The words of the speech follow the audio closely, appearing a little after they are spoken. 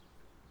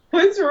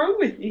What's wrong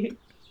with you?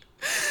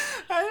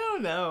 I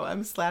don't know.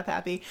 I'm slap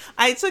happy.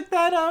 I took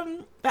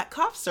that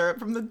cough syrup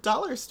from the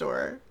dollar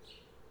store.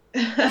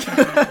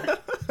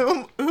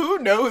 Who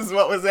knows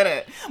what was in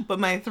it? But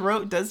my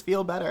throat does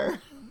feel better.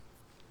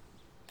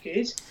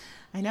 Good.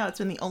 I know, it's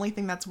been the only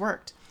thing that's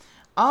worked.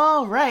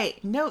 All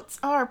right, notes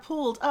are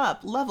pulled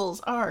up.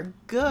 Levels are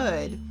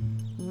good.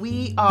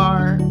 We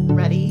are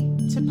ready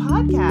to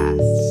podcast.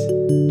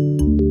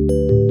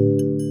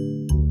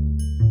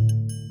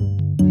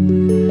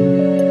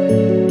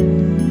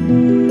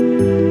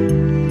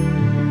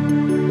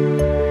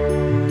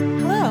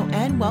 Hello,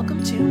 and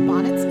welcome to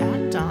Bonnets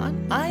at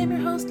Dawn. I am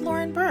your host,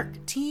 Lauren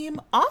Burke, Team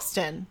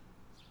Austin.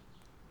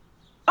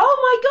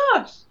 Oh my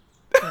gosh!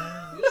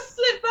 You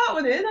slipped that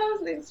one in. I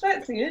wasn't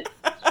expecting it.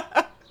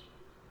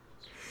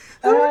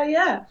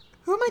 Yeah.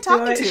 Who am I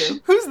talking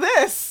to? Who's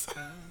this?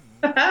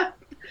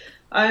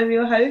 I'm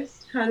your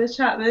host, Hannah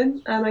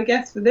Chapman, and I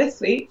guess for this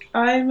week,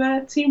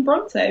 I'm Team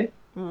Bronte.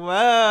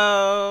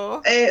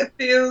 Whoa. It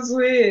feels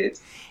weird.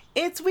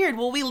 It's weird.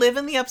 Well, we live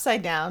in the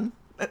Upside Down.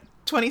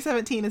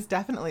 2017 is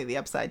definitely the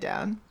Upside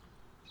Down.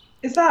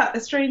 Is that a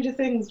Stranger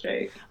Things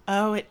joke?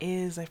 Oh, it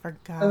is. I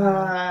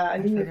forgot. I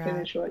didn't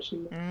finish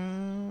watching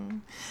that.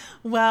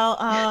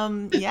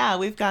 Well, yeah,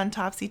 we've gone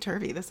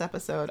topsy-turvy this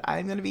episode.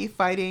 I'm going to be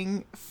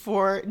fighting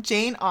for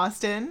Jane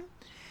Austen,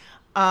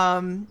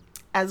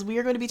 as we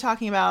are going to be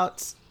talking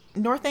about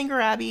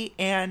Northanger Abbey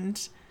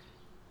and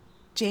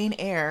Jane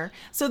Eyre.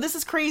 So this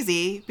is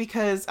crazy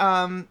because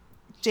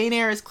Jane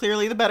Eyre is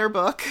clearly the better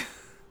book.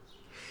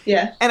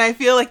 Yeah. And I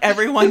feel like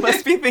everyone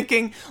must be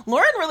thinking,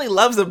 Lauren really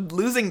loves a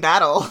losing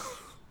battle.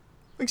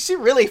 Like, she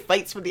really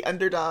fights for the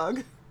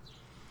underdog.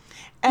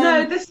 And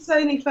no, this is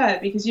only fair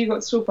because you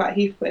got to talk about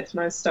Heathcliff and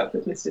I was stuck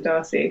with Mr.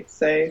 Darcy.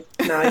 So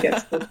now I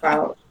get to talk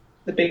about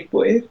the big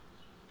boy.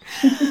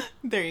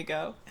 There you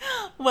go.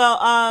 Well,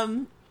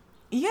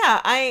 yeah,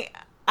 I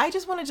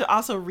just wanted to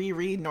also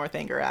reread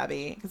Northanger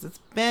Abbey because it's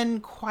been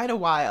quite a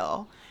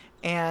while.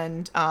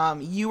 And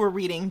you were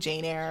reading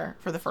Jane Eyre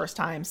for the first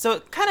time. So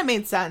it kind of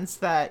made sense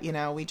that, you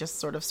know, we just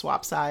sort of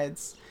swap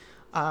sides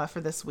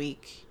for this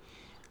week.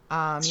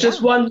 It's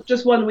just one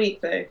week,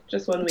 though.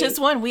 Just 1 week. Just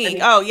 1 week.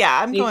 Oh, yeah.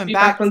 I'm going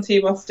back on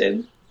Team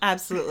Austin.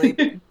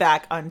 Absolutely.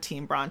 Back on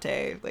Team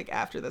Bronte, like,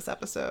 after this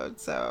episode.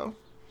 So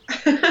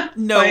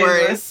no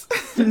worries.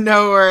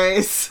 No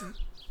worries.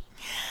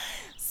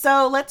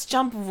 So let's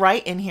jump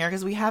right in here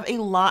because we have a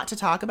lot to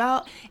talk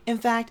about. In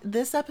fact,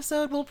 this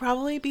episode will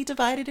probably be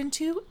divided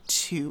into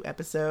 2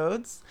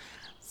 episodes.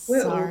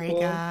 Sorry,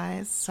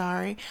 guys.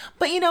 Sorry.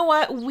 But you know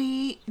what?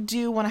 We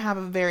do want to have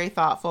a very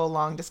thoughtful,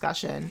 long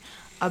discussion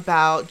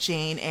about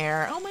Jane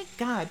Eyre. Oh my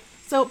God.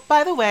 So,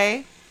 by the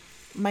way,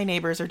 my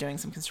neighbors are doing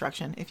some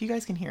construction. If you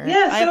guys can hear it,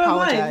 yeah, I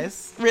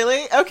apologize.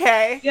 Really?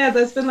 Okay. Yeah,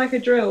 there's been like a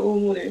drill all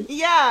morning.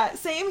 Yeah,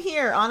 same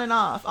here. On and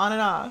off. On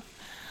and off.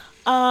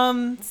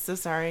 So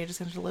sorry, I just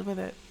have to live with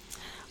it.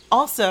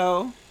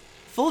 Also,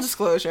 full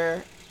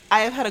disclosure, I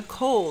have had a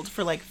cold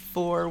for like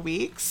 4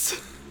 weeks,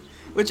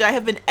 which I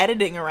have been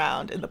editing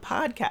around in the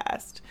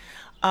podcast.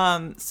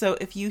 So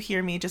if you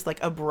hear me just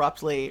like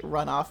abruptly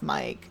run off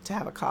mic to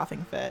have a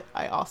coughing fit,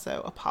 I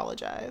also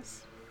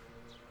apologize.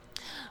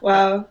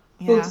 Well,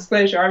 full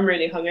disclosure, I'm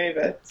really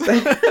hungover. So.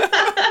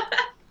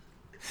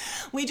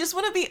 We just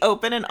want to be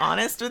open and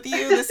honest with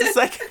you. This is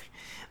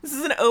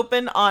an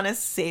open,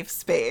 honest, safe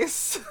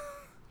space.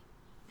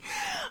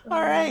 All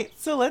right,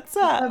 so let's...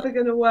 It's never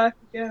going to work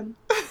again.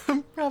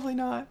 Probably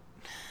not.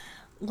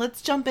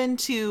 Let's jump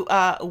into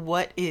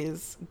what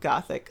is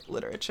Gothic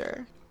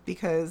literature.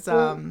 Because...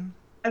 are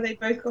they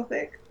both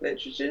Gothic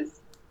literatures?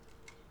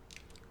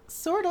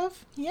 Sort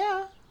of,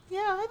 yeah.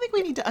 Yeah, I think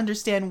we need to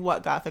understand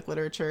what Gothic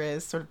literature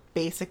is, sort of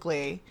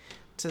basically,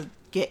 to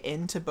get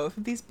into both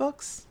of these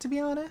books, to be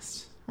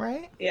honest,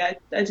 right? Yeah,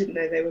 I didn't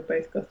know they were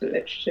both Gothic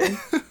literature.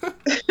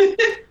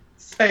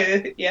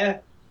 So, yeah.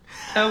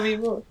 Tell me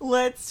more.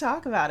 Let's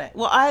talk about it.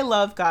 Well, I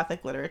love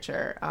Gothic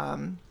literature.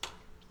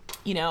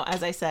 You know,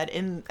 as I said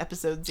in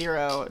episode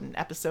 0 and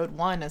episode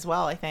 1 as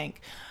well, I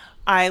think,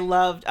 I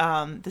loved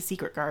The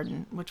Secret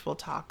Garden, which we'll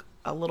talk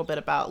a little bit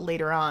about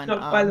later on.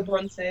 Not by the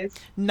Brontes.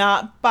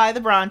 Not by the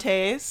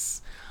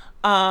Brontes.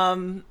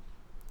 And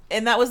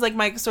that was like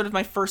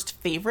my first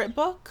favorite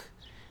book.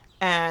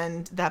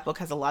 And that book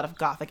has a lot of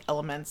Gothic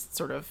elements,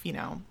 sort of, you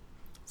know.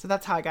 So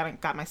that's how I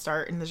got my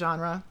start in the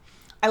genre.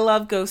 I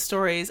love ghost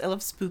stories. I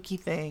love spooky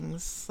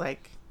things.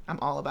 Like, I'm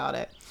all about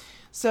it.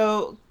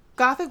 So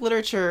Gothic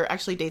literature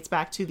actually dates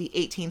back to the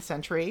 18th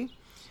century,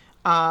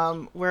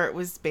 where it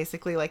was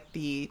basically like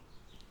the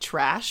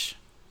trash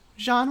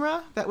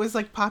genre that was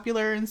like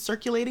popular in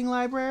circulating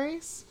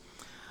libraries.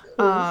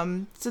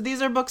 Cool. So these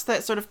are books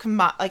that sort of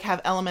like have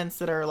elements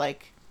that are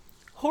like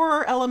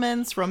horror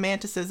elements,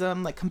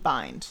 romanticism, like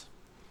combined.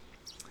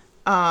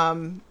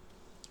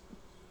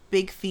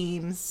 Big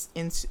themes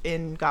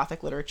in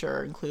Gothic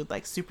literature include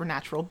like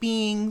supernatural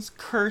beings,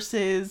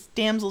 curses,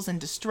 damsels in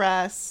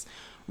distress,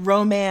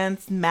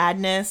 romance,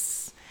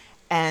 madness,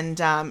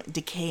 and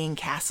decaying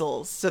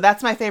castles. So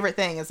that's my favorite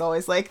thing, is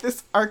always like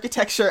this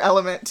architecture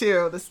element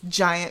too. This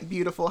giant,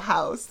 beautiful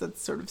house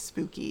that's sort of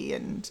spooky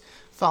and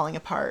falling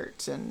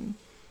apart, and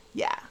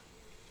yeah.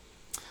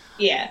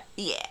 Yeah.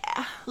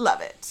 Yeah.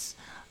 Love it.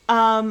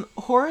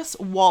 Horace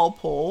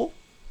Walpole,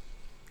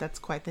 that's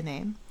quite the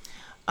name.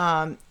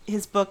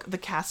 His book, The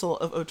Castle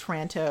of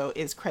Otranto,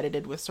 is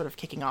credited with sort of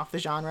kicking off the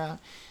genre.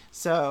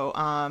 So,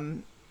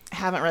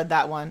 haven't read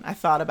that one. I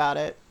thought about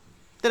it.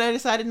 Then I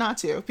decided not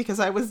to, because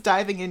I was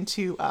diving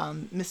into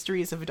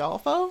Mysteries of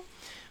Udolpho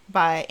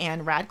by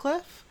Anne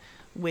Radcliffe,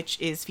 which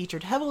is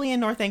featured heavily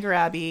in Northanger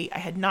Abbey. I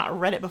had not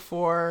read it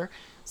before,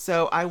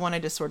 so I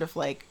wanted to sort of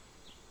like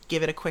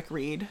give it a quick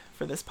read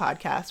for this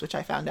podcast, which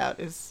I found out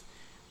is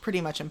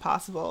pretty much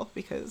impossible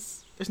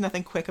because there's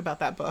nothing quick about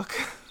that book.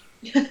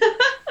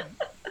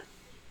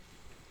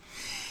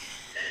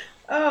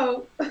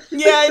 Oh,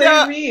 yeah, I so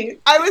know. mean.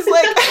 I was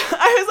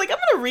like, I'm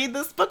gonna read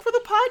this book for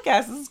the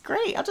podcast. This is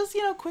great. I'll just,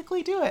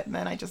 quickly do it, and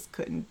then I just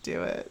couldn't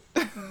do it.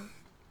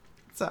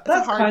 So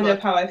that's kind of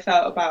how I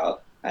felt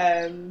about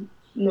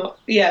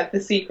The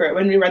Secret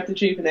when we read the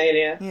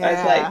Juvenilia. Yeah. I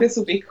was like, this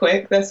will be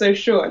quick. They're so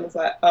short, and I was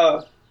like,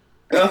 oh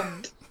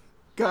god,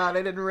 God,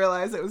 I didn't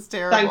realize it was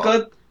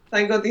terrible.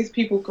 Thank God, these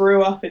people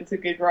grew up into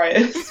good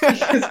writers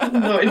because I'm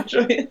not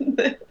enjoying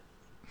this.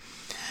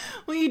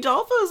 Well,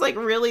 Udolpho is like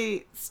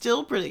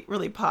still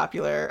really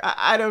popular.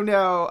 I don't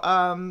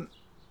know.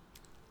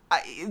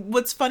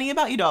 What's funny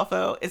about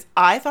Udolpho is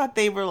I thought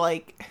they were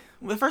like,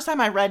 the first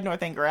time I read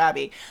Northanger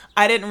Abbey,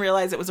 I didn't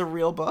realize it was a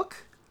real book,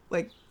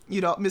 like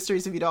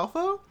Mysteries of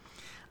Udolpho.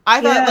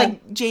 I thought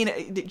like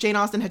Jane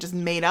Austen had just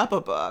made up a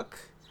book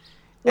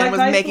and was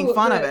making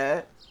fun of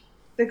it.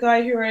 The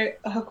guy who wrote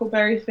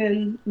Huckleberry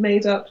Finn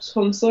made up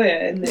Tom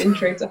Sawyer in the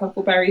intro to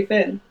Huckleberry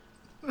Finn.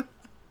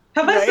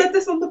 Have I said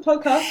this on the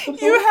podcast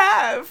before? You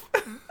have.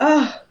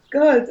 Oh,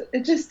 God.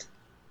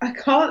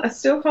 I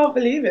still can't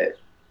believe it.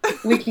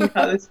 We can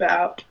cut this bit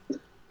out.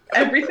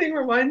 Everything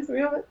reminds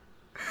me of it.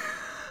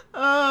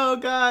 Oh,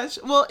 gosh.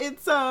 Well,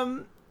 it's,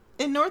 in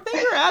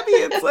Northanger Abbey,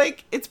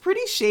 it's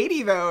pretty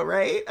shady, though,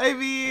 right? I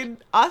mean,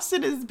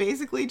 Austen is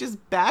basically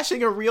just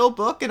bashing a real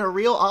book and a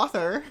real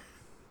author.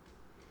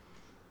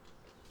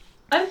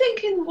 I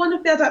think in one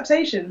of the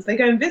adaptations, they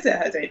go and visit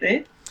her, don't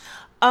they?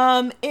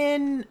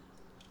 In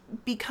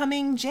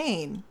Becoming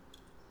Jane,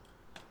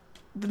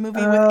 the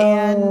movie with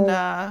Anne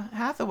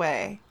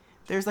Hathaway,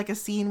 there's like a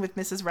scene with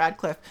Mrs.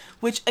 Radcliffe,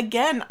 which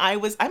again,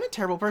 I'm a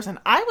terrible person.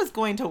 I was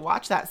going to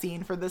watch that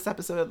scene for this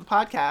episode of the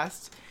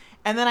podcast,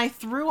 and then I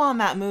threw on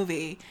that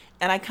movie,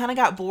 and I kind of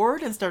got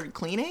bored and started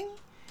cleaning,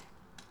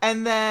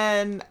 and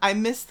then I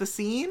missed the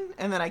scene,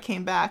 and then I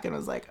came back and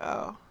was like,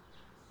 oh,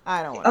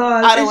 I don't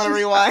want to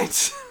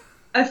rewind.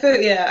 I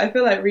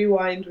feel like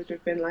rewind would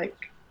have been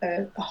like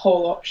a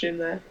whole option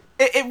there.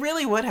 It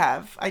really would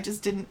have. I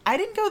didn't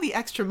go the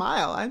extra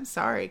mile. I'm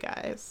sorry,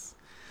 guys.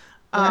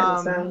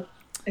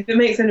 If it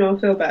makes anyone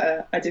feel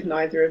better, I did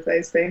neither of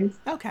those things.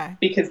 Okay.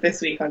 Because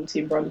this week I'm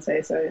Team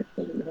Bronte, so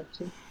I didn't have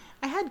to.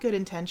 I had good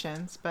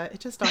intentions, but it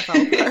just all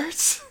fell apart.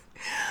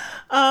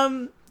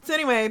 So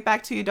anyway,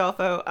 back to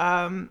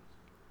Udolpho.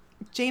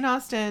 Jane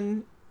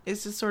Austen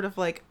is just sort of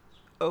like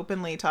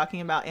openly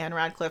talking about Anne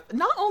Radcliffe,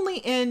 not only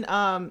in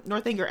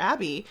Northanger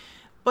Abbey,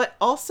 but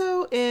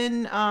also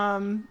in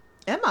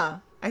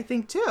Emma, I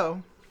think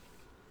too.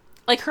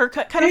 Like her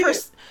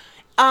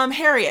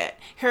Harriet.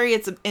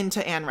 Harriet's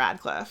into Anne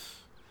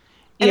Radcliffe.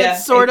 And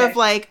it's sort of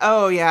like,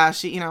 oh yeah,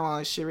 she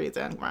reads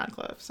Anne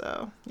Radcliffe,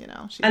 so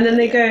and then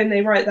they go and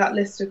they write that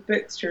list of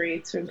books to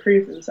read to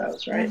improve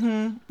themselves, right?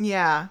 Mm-hmm.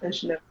 Yeah. And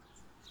she never.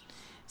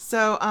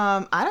 So,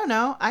 I don't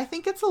know. I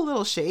think it's a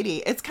little shady.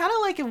 It's kind of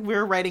like if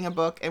we're writing a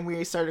book and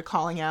we started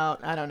calling out,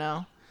 I don't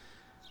know,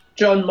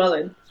 John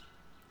Mullen.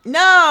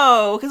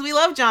 No, because we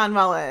love John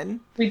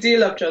Mullen. We do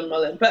love John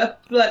Mullen. But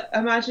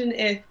imagine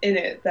if in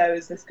it there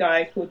was this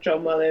guy called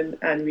John Mullen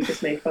and we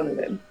just made fun of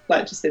him,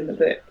 like just in the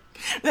book.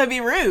 That'd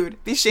be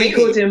rude. Be shady. We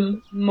called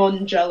him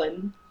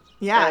Monjullen.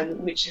 Yeah. And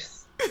we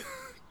just...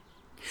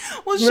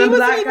 Well, she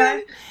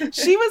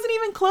wasn't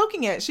even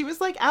cloaking it. She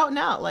was like out and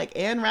out, like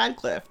Anne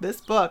Radcliffe,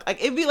 this book.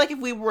 Like it'd be like if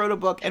we wrote a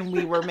book and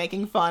we were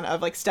making fun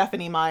of like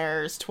Stephenie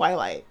Meyer's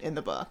Twilight in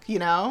the book,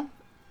 Yeah,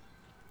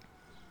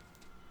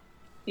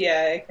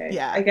 okay.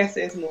 Yeah. I guess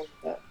it is more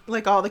like that.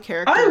 Like all the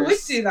characters. I would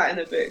do that in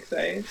a book,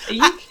 though. Are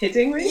you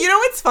kidding me? You know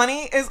what's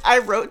funny is I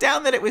wrote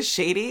down that it was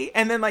shady,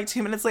 and then like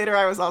 2 minutes later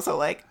I was also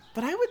like,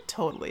 but I would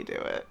totally do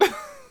it.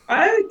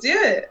 I would do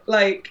it.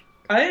 Like,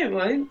 I don't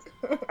mind.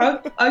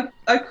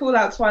 I call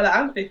out Twilight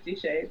and 50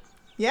 Shades.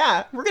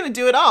 Yeah, we're going to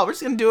do it all. We're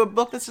just going to do a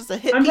book that's just a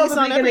hit piece on everything. I'm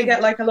probably going to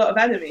get like a lot of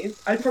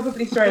enemies. I'd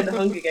probably throw in the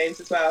Hunger Games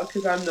as well,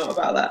 because I'm not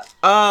about that.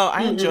 Oh,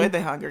 I enjoyed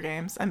the Hunger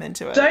Games. I'm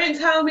into it. Don't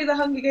tell me the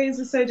Hunger Games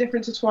are so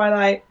different to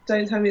Twilight.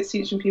 Don't tell me it's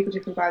teaching people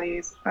different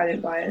values. I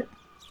didn't buy it.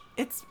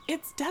 It's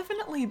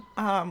definitely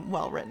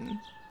well written.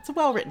 It's a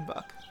well written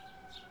book.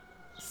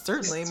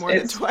 Certainly more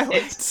than Twilight.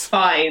 It's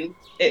fine.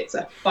 It's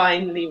a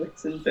finely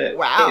written book.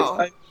 Wow.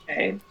 It's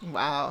okay.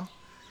 Wow.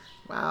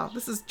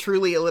 This is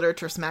truly a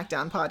Literature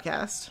Smackdown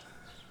podcast.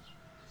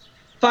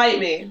 Fight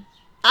me.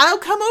 I'll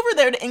come over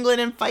there to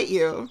England and fight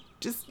you.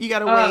 Just, you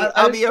gotta wait.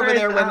 I'll be over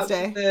there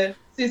Wednesday.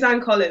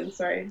 Suzanne Collins,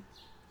 sorry.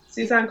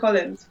 Suzanne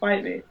Collins,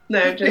 fight me. No,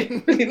 I'm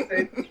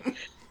joking.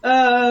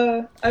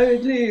 I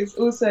would lose.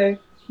 Also,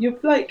 you're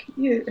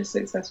a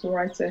successful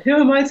writer. Who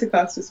am I to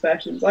cast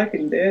aspersions? I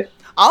can do it.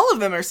 All of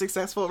them are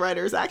successful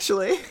writers,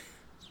 actually.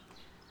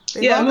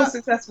 I'm more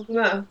successful than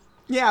us.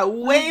 Yeah,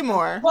 way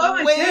more. What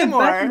am I doing?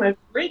 More. Back in my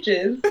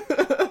bridges.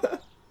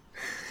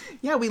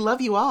 Yeah, we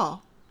love you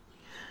all.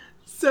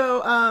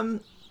 So,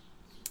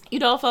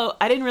 Udolpho,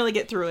 I didn't really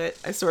get through it.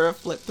 I sort of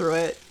flipped through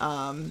it.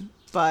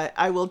 But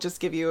I will just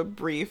give you a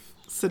brief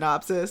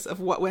synopsis of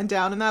what went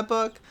down in that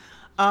book.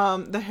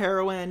 The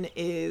heroine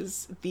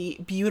is the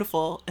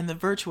beautiful and the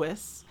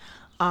virtuous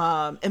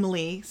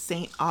Emily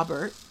St.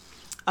 Aubert.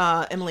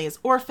 Emily is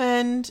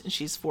orphaned, and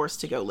she's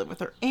forced to go live with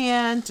her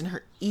aunt and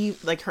her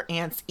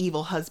aunt's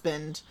evil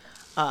husband,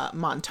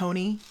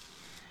 Montoni.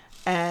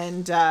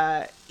 And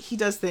he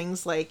does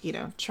things like,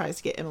 tries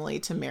to get Emily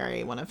to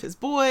marry one of his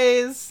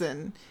boys,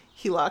 and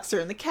he locks her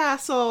in the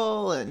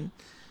castle, and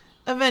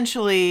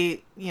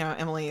eventually,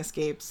 Emily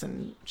escapes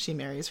and she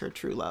marries her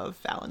true love,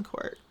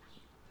 Valancourt.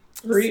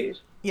 Rude.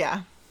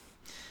 Yeah.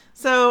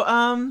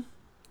 So,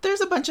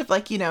 there's a bunch of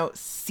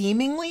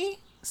seemingly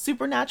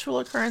supernatural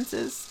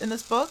occurrences in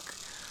this book.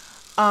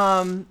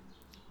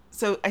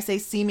 So I say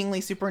seemingly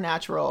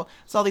supernatural.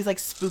 It's all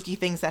these spooky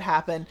things that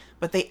happen,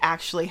 but they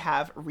actually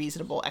have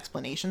reasonable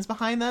explanations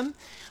behind them.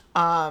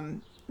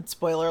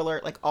 Spoiler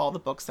alert, all the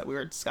books that we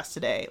were discussed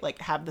today,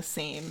 have the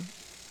same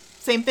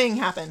thing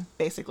happen,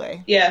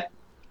 basically. Yeah.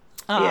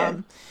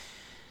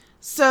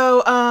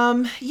 So,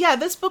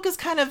 this book is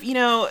kind of,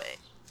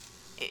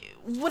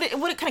 what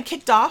it kind of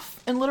kicked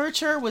off in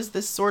literature was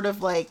this sort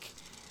of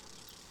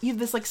you have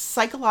this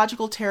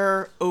psychological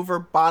terror over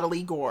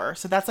bodily gore.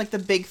 So that's the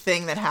big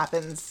thing that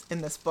happens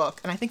in this book.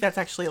 And I think that's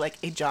actually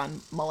a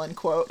John Mullen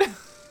quote.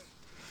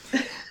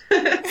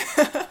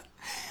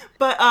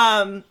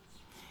 But,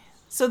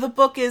 so the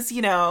book is,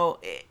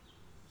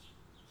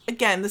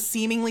 again, the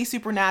seemingly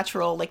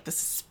supernatural, the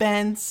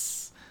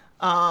suspense,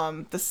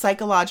 the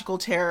psychological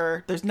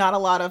terror. There's not a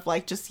lot of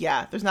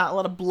there's not a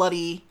lot of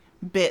bloody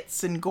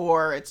bits and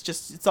gore.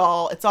 It's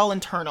all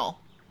internal.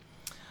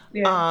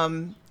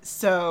 Yeah.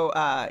 So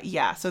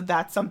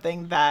that's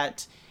something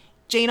that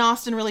Jane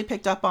Austen really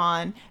picked up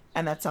on,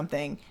 and that's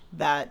something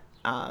that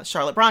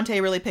Charlotte Bronte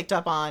really picked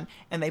up on,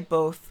 and they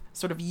both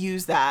sort of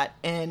use that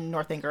in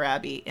Northanger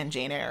Abbey and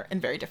Jane Eyre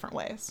in very different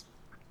ways.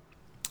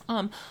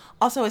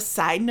 Also, a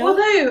side note...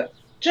 Although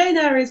Jane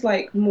Eyre is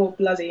more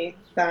bloody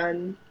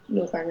than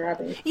Northanger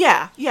Abbey.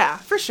 Yeah,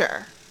 for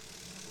sure.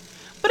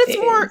 But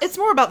it's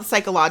more about the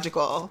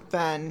psychological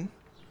than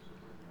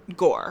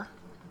gore.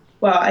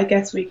 Well, I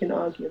guess we can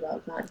argue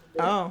about that.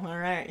 Oh, all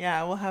right.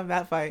 Yeah, we'll have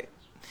that fight.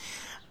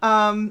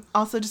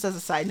 Also, just as a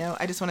side note,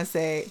 I just want to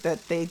say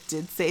that they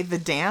did say the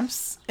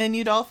damps in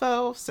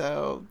Udolpho,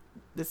 so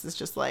this is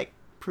just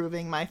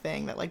proving my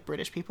thing that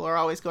British people are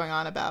always going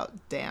on about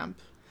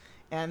damp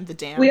and the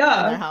damp in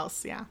their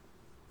house. Yeah.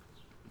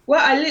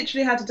 Well, I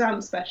literally had a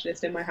damp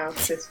specialist in my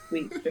house this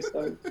week, just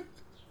so.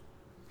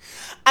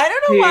 I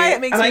don't know why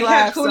it makes me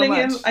laugh so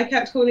much. I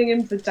kept calling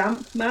him the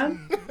damp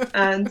man,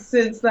 and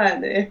since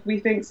then, if we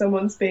think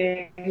someone's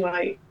being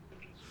a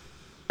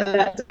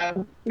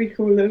letdown, we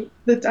call him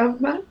the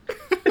damp man.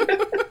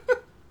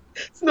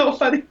 It's not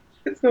funny.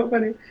 Don't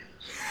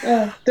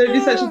be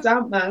such a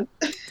damp man.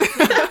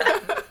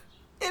 It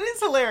is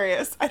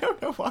hilarious. I don't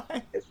know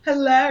why. It's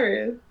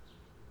hilarious.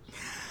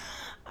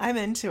 I'm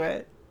into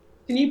it.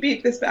 Can you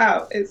beep this bit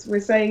out? We're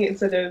saying it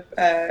instead of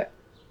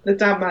the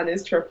damp man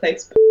is to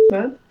replace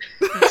man.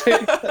 Don't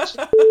be such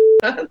a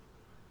man.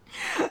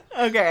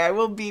 Okay, I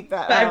will beep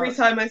that but out. Every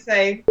time I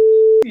say,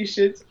 you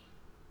should.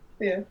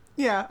 Yeah.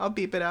 Yeah, I'll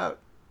beep it out.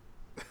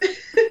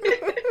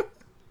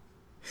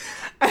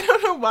 I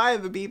don't know why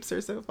the beeps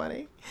are so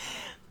funny.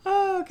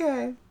 Oh,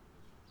 okay.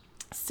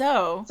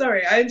 So.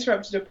 Sorry, I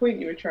interrupted a point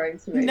you were trying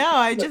to make. No,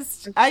 I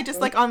just I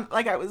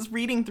was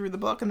reading through the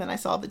book and then I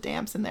saw the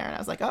damps in there and I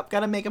was like, oh,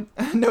 gotta make a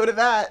note of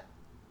that.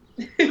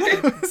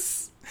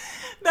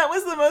 That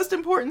was the most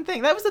important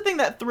thing. That was the thing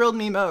that thrilled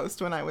me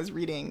most when I was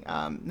reading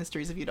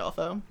Mysteries of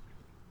Udolpho.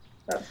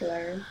 That's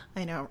hilarious.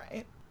 I know,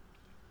 right?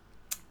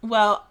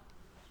 Well,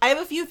 I have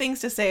a few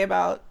things to say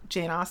about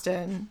Jane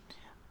Austen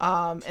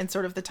and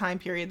sort of the time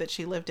period that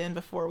she lived in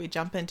before we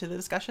jump into the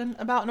discussion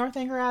about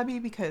Northanger Abbey,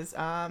 because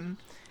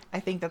I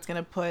think that's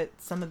going to put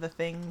some of the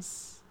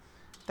things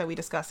that we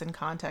discuss in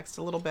context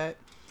a little bit.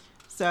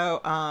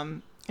 So I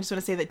just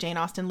want to say that Jane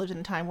Austen lived in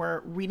a time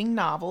where reading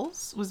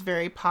novels was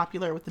very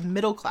popular with the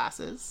middle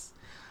classes.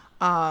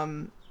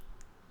 My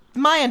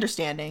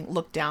understanding,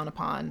 looked down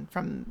upon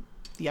from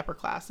the upper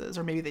classes,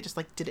 or maybe they just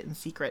did it in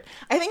secret.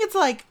 I think it's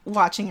like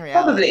watching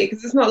reality. Probably,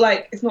 because it's not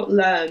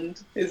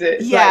learned, is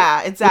it? It's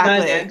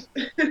exactly.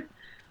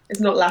 It's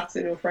not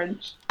Latin or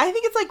French. I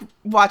think it's like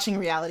watching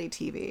reality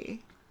TV.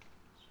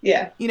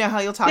 Yeah. You know how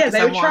you'll talk to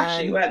someone. Yeah, they were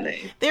trashy, weren't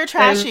they? They were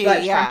trashy,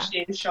 yeah.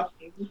 Trashy and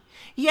shocking.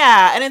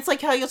 Yeah, and it's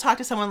like how you'll talk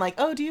to someone like,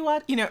 oh, do you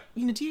watch,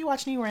 do you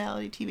watch new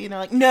reality TV? And they're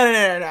like,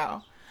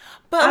 no.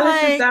 But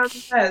Alice is like,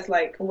 downstairs,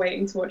 like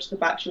waiting to watch The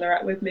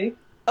Bachelorette with me,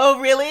 oh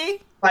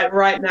really? like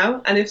right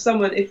now. And if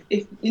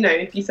you know,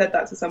 if you said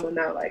that to someone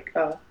now, like,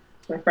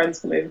 my friends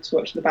come over to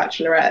watch The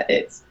Bachelorette,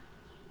 it's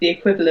the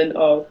equivalent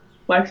of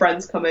my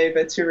friends come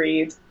over to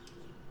read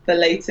the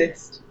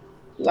latest,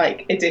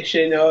 like,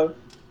 edition of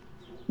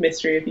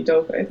Mystery of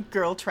Udolpho.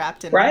 Girl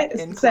trapped in Right?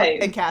 It's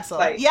insane. in castle.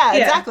 Like, yeah,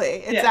 yeah,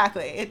 exactly. yeah.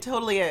 Exactly. It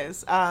totally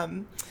is.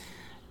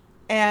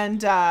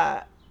 And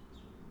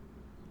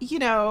you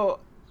know,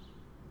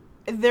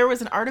 there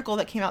was an article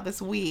that came out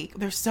this week.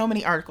 There's so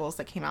many articles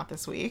that came out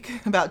this week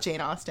about Jane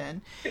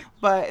Austen.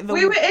 But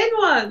We were in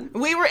one.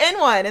 We were in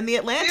one in the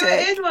Atlantic. We were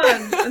in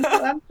one in the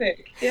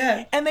Atlantic.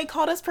 Yeah. And they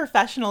called us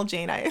professional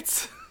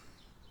Janeites.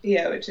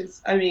 Yeah, which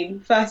is, I mean,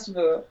 first of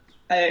all,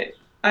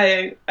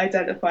 I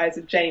identify as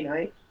a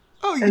Janeite.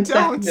 Oh, you And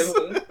don't.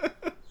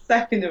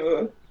 Second of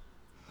all,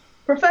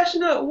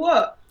 professional at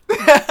what?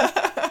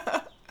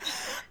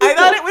 I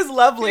thought it was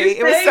lovely.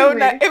 You're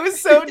It was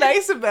so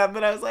nice of them,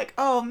 but I was like,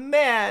 "Oh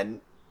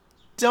man,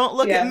 don't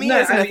look at me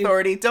as an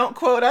authority. Don't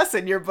quote us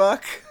in your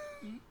book."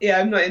 Yeah,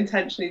 I'm not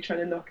intentionally trying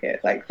to knock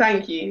it. Like,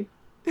 thank you.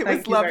 It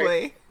was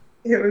lovely.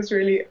 It was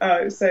really,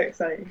 it was so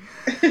exciting.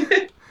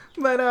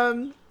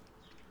 But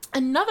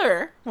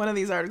another one of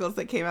these articles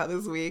that came out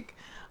this week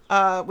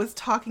was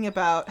talking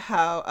about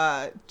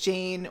how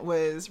Jane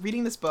was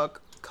reading this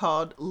book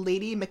called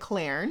Lady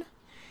Maclaren,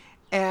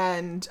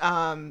 and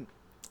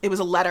it was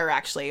a letter,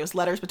 actually. It was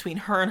letters between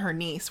her and her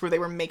niece where they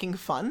were making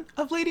fun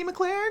of Lady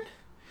Maclaren.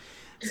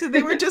 So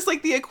they were just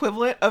like the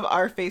equivalent of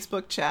our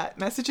Facebook chat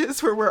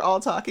messages where we're all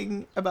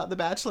talking about The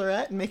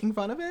Bachelorette and making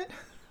fun of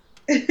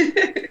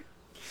it.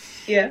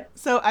 Yeah.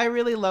 So I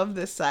really love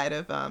this side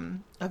of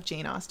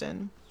Jane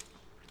Austen.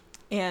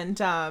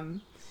 And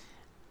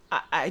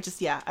I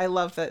just, yeah, I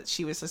love that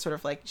she was sort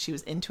of like, she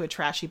was into a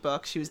trashy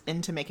book. She was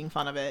into making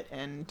fun of it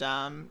and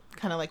kind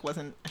of like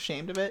wasn't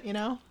ashamed of it, you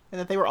know? And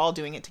that they were all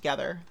doing it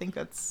together. I think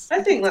that's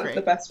great.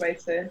 The best way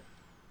to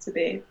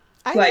be.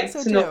 I like, think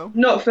so to too.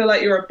 not feel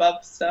like you're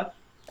above stuff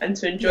and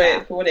to enjoy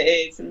it for what it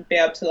is and be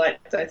able to,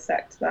 like,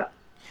 dissect that.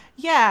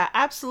 Yeah,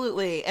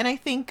 absolutely. And I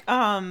think...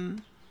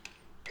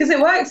 because it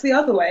works the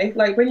other way.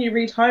 Like, when you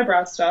read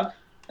highbrow stuff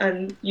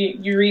and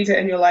you read it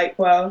and you're like,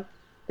 well,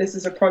 this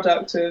is a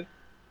product of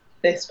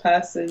this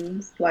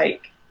person's,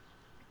 like,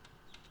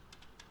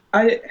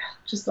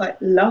 just like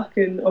luck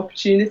and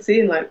opportunity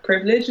and like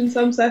privilege in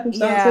some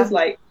circumstances. Yeah.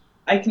 Like,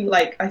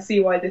 I see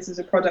why this is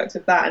a product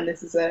of that and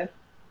this is I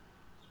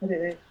don't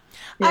know.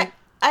 Yeah.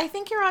 I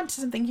think you're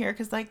onto something here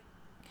because, like,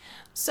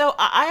 so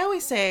I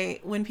always say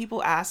when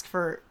people ask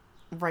for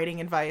writing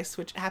advice,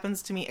 which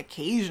happens to me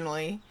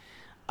occasionally,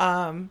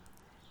 they're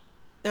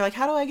like,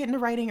 how do I get into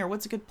writing or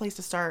what's a good place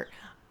to start?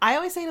 I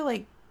always say to,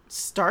 like,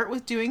 start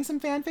with doing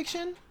some fan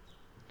fiction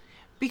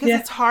because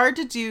it's hard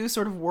to do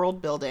sort of world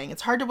building.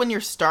 It's hard to, when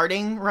you're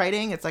starting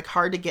writing, it's like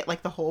hard to get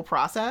like the whole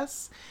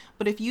process.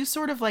 But if you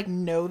sort of like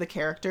know the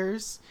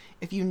characters,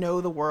 if you know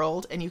the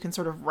world and you can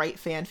sort of write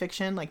fan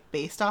fiction like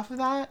based off of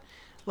that,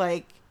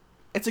 like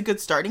it's a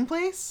good starting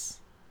place.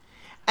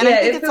 And I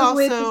think it feels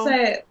weird to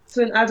say it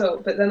to an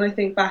adult, but then I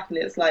think back and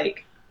it's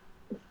like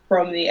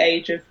from the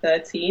age of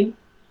 13,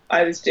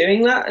 I was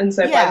doing that, and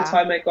so by the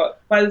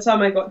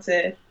time I got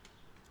to,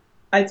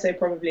 I'd say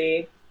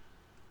probably,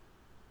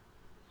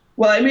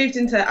 well, I moved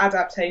into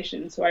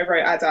adaptation, so I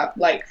wrote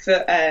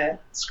for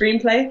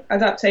screenplay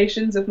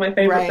adaptations of my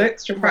favourite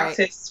books to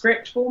practice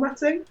script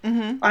formatting.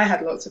 Mm-hmm. I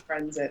had lots of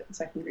friends at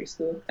secondary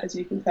school, as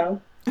you can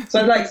tell.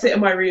 So I'd like sit in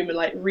my room and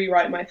like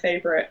rewrite my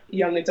favourite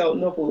young adult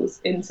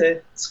novels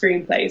into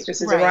screenplays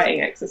just as a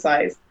writing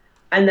exercise.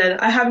 And then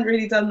I haven't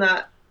really done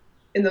that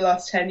in the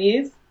last 10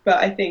 years, but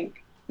I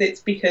think it's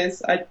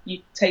because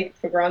you take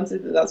for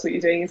granted that that's what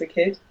you're doing as a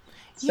kid.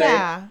 So,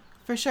 yeah,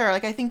 for sure.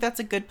 Like, I think that's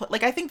a good...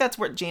 Like, I think that's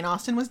what Jane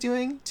Austen was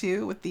doing,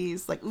 too, with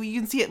these... Like, you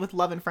can see it with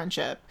Love and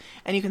Friendship,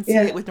 and you can see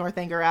it with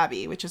Northanger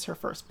Abbey, which is her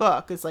first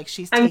book. It's like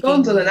she's and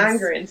Gondel and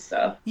Anger and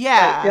stuff.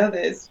 Yeah. Like the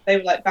others, they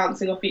were, like,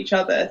 bouncing off each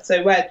other.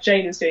 So where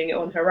Jane was doing it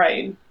on her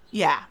own.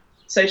 Yeah.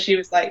 So she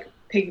was, like,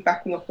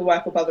 piggybacking off the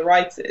work of other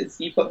writers.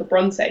 You've got the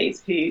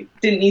Brontes, who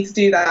didn't need to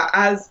do that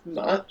as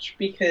much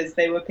because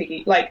they were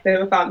they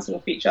were bouncing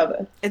off each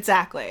other.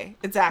 Exactly.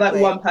 Like,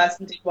 one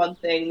person did one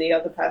thing, the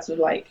other person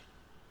would, like,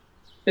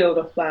 build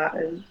off that,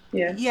 and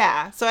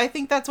yeah. So I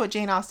think that's what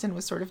Jane Austen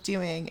was sort of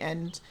doing,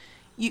 and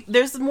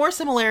there's more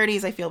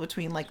similarities I feel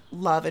between like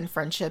Love and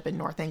Friendship and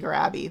Northanger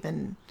Abbey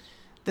than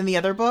the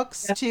other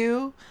books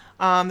too.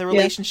 The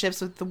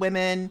relationships with the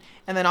women,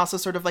 and then also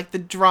sort of like the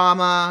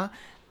drama.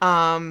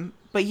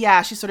 But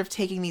yeah, she's sort of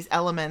taking these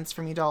elements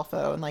from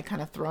Udolpho and like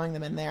kind of throwing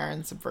them in there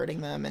and subverting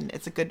them, and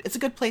it's a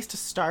good place to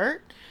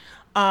start.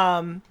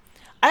 I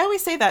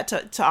always say that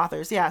to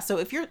authors. Yeah, so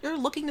if you're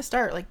looking to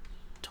start, like,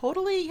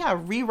 totally,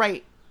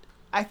 rewrite.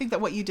 I think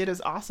that what you did is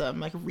awesome.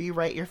 Like,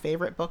 rewrite your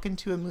favorite book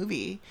into a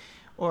movie,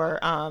 or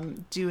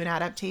do an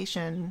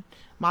adaptation,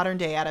 modern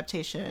day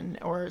adaptation,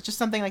 or just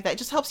something like that. It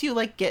just helps you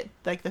like get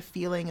like the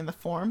feeling and the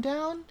form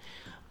down.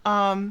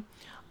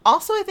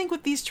 Also, I think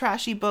with these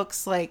trashy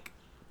books, like,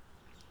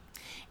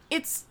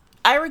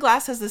 Ira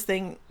Glass has this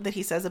thing that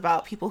he says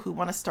about people who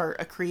want to start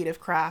a creative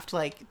craft,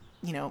 like,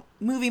 you know,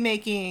 movie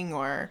making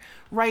or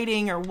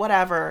writing or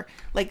whatever.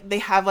 Like, they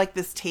have like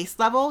this taste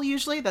level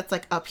usually that's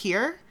like up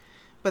here,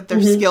 but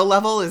their skill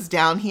level is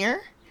down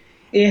here.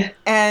 Yeah.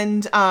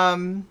 And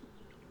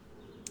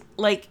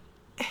like,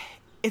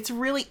 it's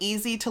really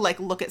easy to like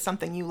look at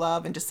something you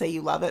love and just say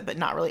you love it, but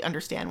not really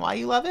understand why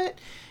you love it.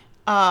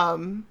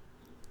 And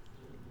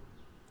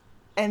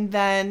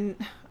then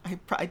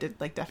I did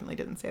like definitely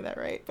didn't say that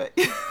right, but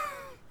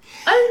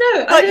I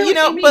know. but I know you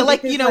know, what mean, but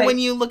like, because, you know, when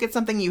you look at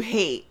something you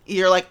hate,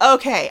 you're like,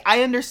 okay,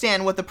 I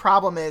understand what the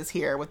problem is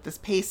here with this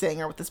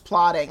pacing or with this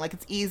plotting. Like,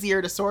 it's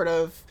easier to sort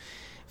of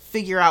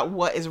figure out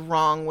what is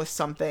wrong with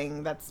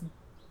something that's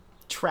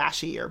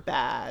trashy or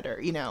bad, or,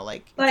 you know,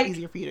 like it's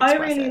easier for you to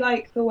express I really it.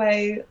 like the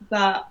way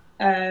that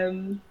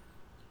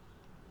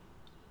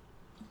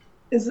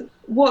is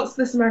what's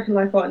This American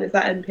Life on? Is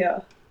that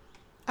NPR?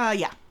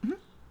 Yeah. Mm-hmm.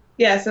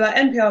 Yeah, so like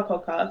NPR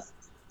podcasts,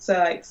 so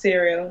like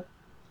Serial,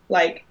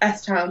 like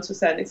S Town to a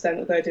certain extent,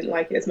 although I didn't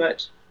like it as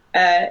much,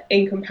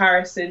 in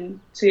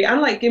comparison to, and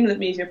like Gimlet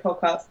Media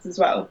podcasts as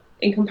well,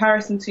 in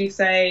comparison to,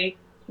 say,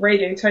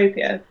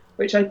 Radiotopia,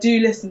 which I do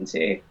listen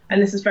to, and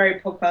this is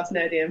very podcast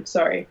nerdy, I'm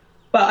sorry,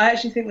 but I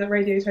actually think that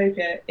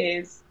Radiotopia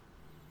is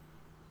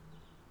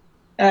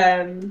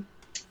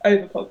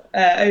over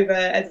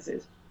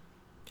edited.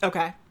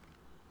 Okay.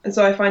 And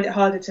so I find it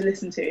harder to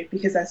listen to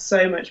because there's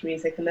so much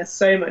music and there's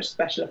so much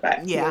special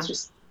effects. Yeah.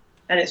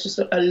 And it's just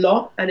a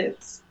lot, and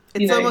it's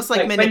almost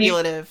like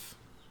manipulative.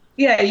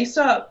 You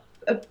start,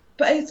 but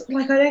it's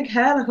like, I don't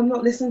care. Like, I'm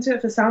not listening to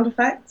it for sound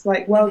effects.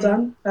 Like, well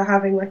done for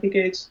having like a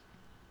good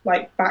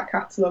like back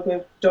catalogue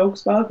of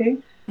dogs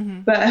barking.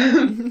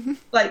 But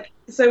like,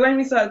 so when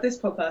we started this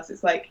podcast,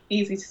 it's like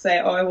easy to say,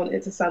 oh, I want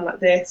it to sound like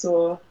this,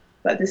 or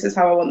like this is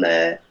how I want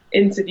the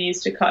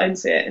interviews to cut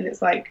into it, and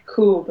it's like,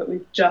 cool, but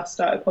we've just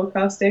started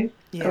podcasting,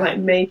 and like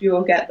maybe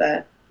we'll get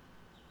there,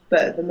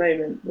 but at the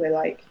moment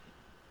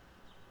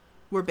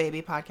we're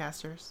baby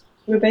podcasters.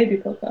 We're baby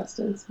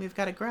podcasters. We've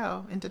got to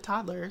grow into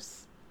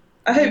toddlers.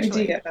 I hope we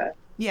do get there.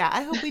 Yeah,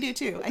 I hope we do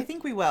too. I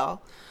think we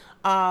will.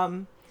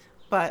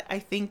 But I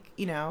think,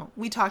 you know,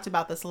 we talked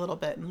about this a little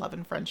bit in Love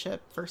and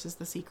Friendship versus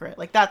The Secret.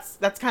 Like, that's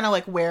kind of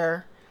like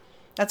where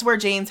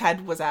Jane's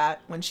head was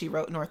at when she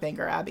wrote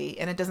Northanger Abbey.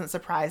 And it doesn't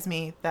surprise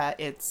me that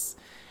it's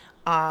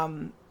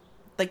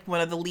like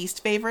one of the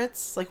least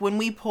favorites. Like, when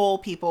we poll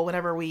people,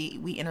 whenever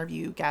we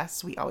interview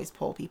guests, we always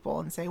poll people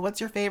and say, what's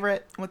your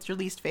favorite? What's your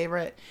least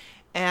favorite?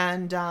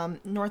 And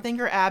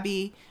Northanger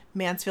Abbey,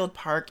 Mansfield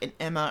Park, and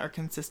Emma are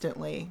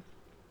consistently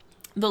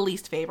the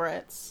least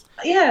favorites.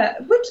 Yeah,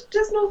 which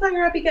does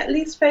Northanger Abbey get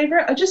least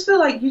favorite? I just feel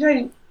like I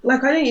don't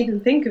even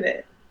think of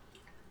it.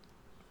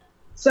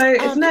 So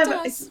it's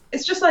never.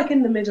 It's just like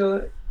in the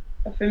middle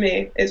for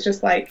me. It's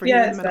just like,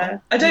 yeah, it's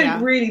there. I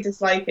don't really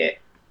dislike it,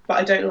 but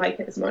I don't like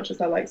it as much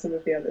as I like some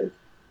of the others.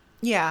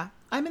 Yeah,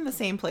 I'm in the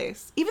same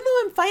place, even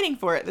though I'm fighting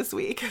for it this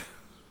week.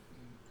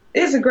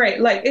 It's a great,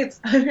 like,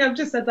 it's. I mean, I've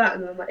just said that,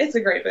 and I'm like, it's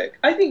a great book.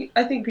 I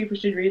think people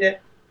should read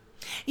it.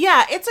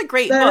 Yeah, it's a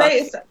great book.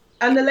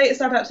 The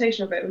latest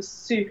adaptation of it was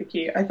super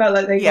cute. I felt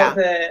like they got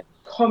the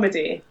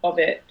comedy of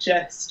it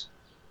just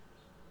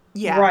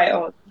right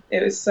on.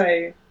 It was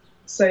so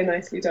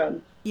nicely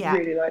done. Yeah,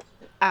 really liked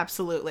it.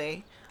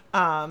 Absolutely.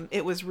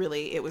 It was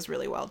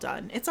really well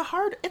done. It's a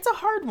hard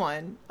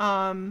one.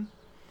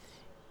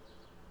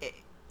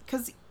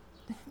 Because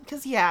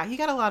you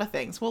got a lot of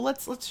things. Well,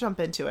 let's jump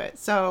into it.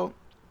 So,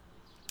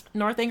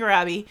 Northanger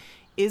Abbey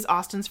is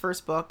Austen's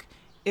first book.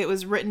 It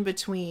was written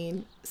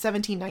between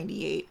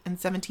 1798 and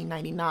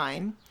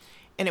 1799,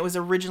 and it was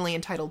originally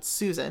entitled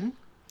Susan.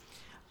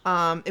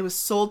 It was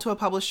sold to a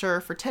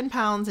publisher for £10 in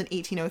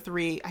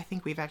 1803. I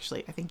think you've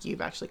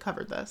actually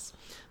covered this.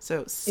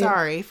 So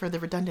sorry for the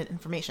redundant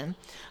information.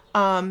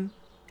 And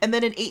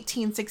then in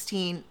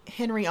 1816,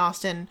 Henry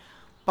Austen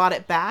bought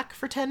it back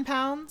for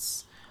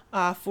 £10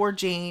 for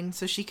Jane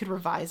so she could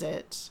revise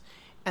it.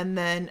 And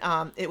then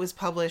it was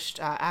published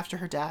after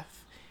her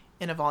death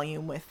in a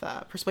volume with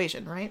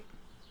Persuasion, right?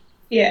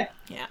 Yeah.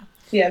 Yeah.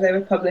 Yeah, they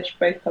were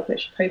both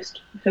published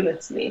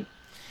posthumously.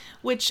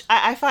 Which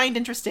I find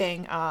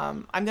interesting.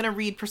 I'm going to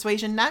read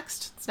Persuasion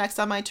next. It's next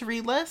on my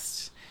to-read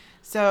list.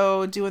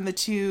 So doing the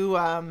two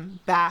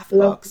Bath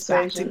books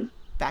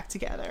back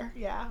together.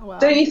 Yeah. Well.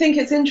 Don't you think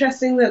it's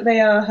interesting that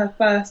they are her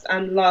first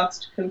and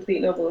last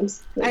complete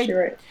novels that she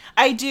wrote?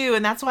 I do,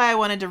 and that's why I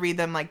wanted to read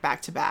them like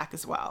back to back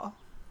as well.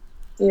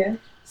 Yeah.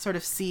 Sort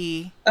of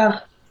see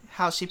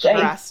how she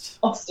progressed. Jane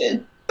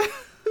Austen.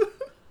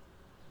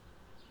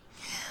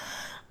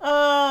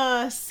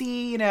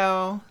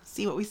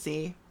 See what we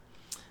see.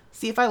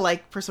 See if I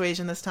like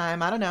Persuasion this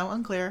time. I don't know.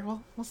 Unclear.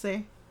 We'll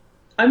see.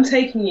 I'm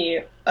taking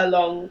you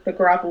along the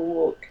gravel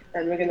walk,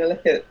 and we're going to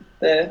look at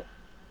the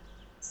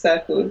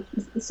circle.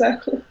 Is it the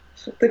circle?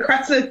 The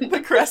crescent.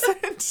 The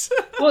crescent.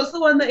 What's the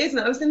one that isn't?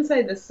 I was going to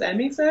say the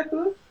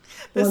semicircle.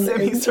 The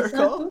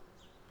semicircle.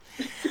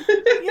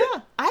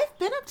 Yeah, I've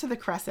been up to the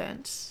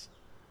crescent. It's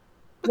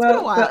been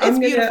a while. It's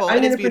beautiful.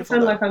 I'm going to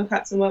pretend like I'm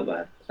Captain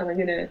Wentworth, and I'm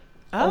going to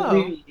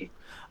woo you.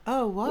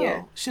 Oh, Yeah,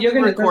 whoa. Should you're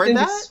we there's record gonna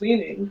be that?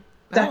 swooning.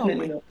 Oh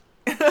Definitely my. not.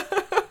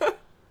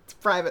 It's a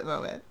private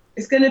moment.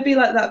 It's gonna be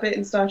like that bit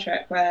in Star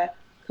Trek where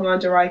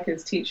Commander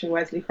Riker's teaching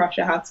Wesley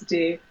Crusher how to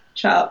do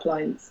shut up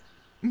lines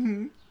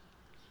Hmm.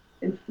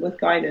 with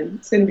Guinan.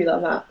 It's gonna be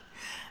like that.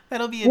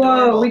 That'll be Whoa, we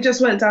adorable.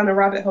 just went down a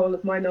rabbit hole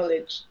of my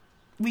knowledge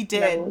We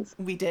did. levels.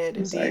 We did,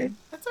 I'm sorry. indeed.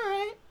 That's all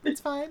right. It's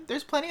fine.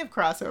 There's plenty of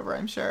crossover,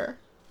 I'm sure.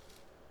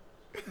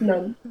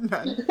 None.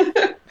 None.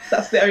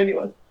 That's the only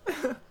one.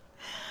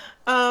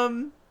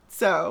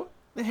 So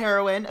the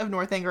heroine of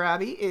Northanger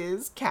Abbey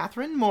is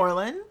Catherine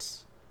Morland.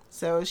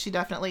 So she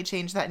definitely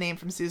changed that name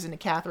from Susan to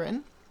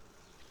Catherine.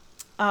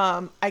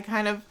 My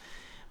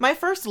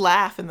first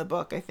laugh in the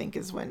book, I think,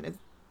 is when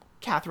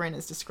Catherine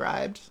is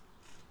described.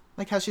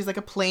 Like how she's like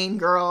a plain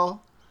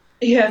girl.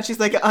 Yeah. And she's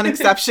like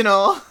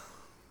unexceptional.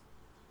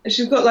 And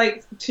she's got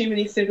like too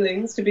many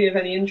siblings to be of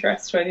any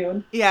interest to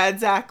anyone. Yeah,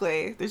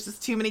 exactly. There's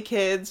just too many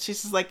kids.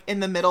 She's just like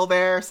in the middle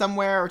there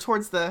somewhere or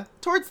towards the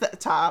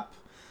top.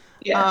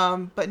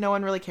 Yeah. But no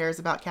one really cares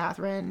about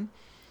Catherine.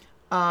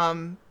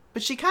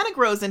 But she kind of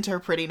grows into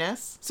her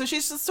prettiness. So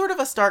she's just sort of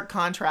a stark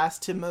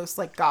contrast to most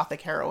like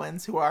gothic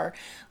heroines who are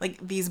like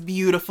these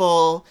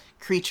beautiful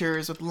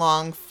creatures with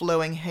long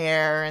flowing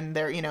hair and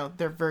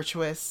they're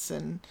virtuous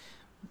and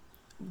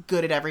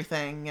good at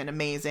everything and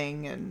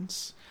amazing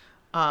and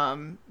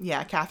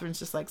yeah, Catherine's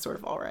just like sort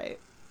of all right.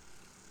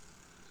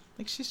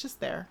 Like she's just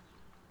there.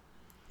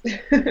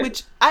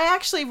 Which I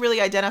actually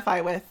really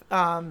identify with.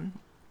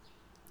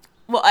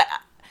 Well,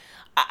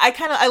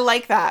 I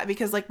like that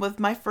because like with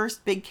my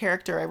first big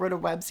character, I wrote a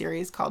web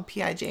series called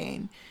P.I.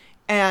 Jane,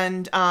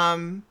 and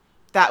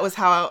that was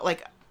how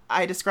like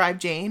I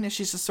described Jane.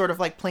 She's just sort of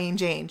like plain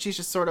Jane. She's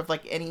just sort of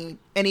like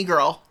any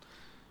girl.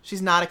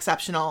 She's not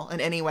exceptional in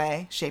any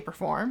way, shape, or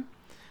form.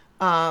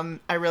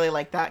 I really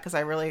like that because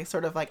I really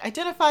sort of like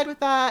identified with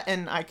that,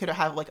 and I could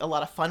have like a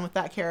lot of fun with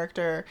that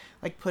character,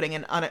 like putting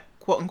an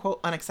quote unquote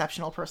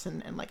unexceptional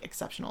person in like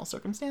exceptional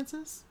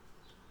circumstances.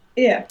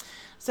 Yeah.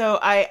 So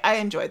I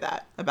enjoyed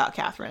that about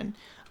Catherine.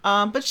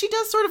 But she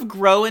does sort of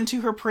grow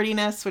into her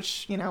prettiness,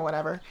 which,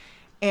 whatever.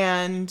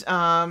 And,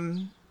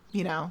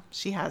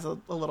 she has a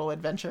little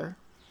adventure.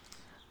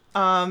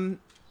 So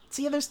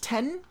yeah, there's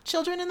 10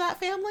 children in that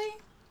family.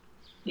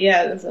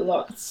 Yeah, there's a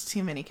lot. It's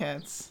too many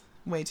kids.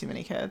 Way too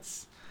many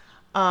kids.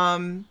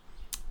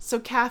 So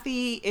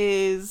Kathy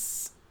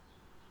is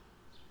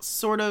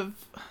sort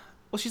of,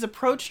 well, she's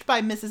approached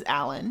by Mrs.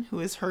 Allen,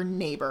 who is her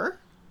neighbor.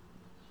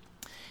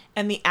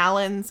 And the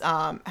Allens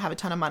have a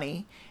ton of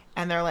money,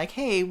 and they're like,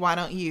 hey, why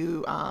don't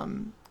you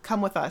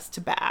come with us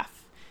to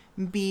Bath?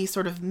 Be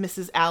sort of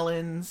Mrs.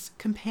 Allen's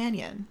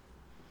companion.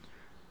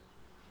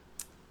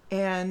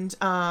 And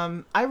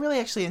I really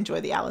actually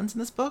enjoy the Allens in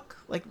this book.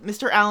 Like,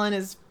 Mr. Allen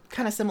is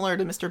kind of similar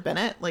to Mr.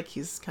 Bennet. Like,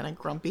 he's kind of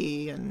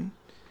grumpy and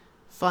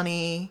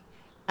funny.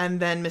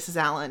 And then Mrs.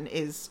 Allen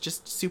is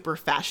just super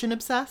fashion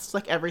obsessed.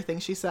 Like, everything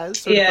she says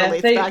sort of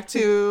relates back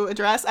to a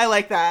dress. I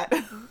like that.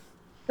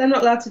 They're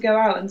not allowed to go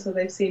out until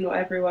they've seen what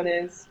everyone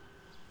is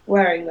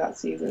wearing that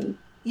season.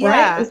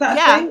 Yeah. Right? Is that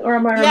a thing? Or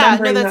am I remembering that?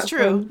 Yeah, no, that's that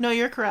true. from... No,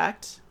 you're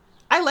correct.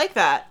 I like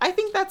that. I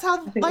think that's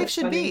how life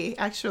should funny. be,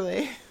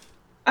 actually.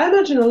 I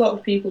imagine a lot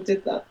of people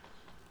did that.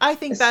 I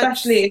think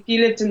especially if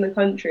you lived in the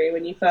country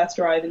when you first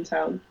arrive in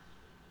town.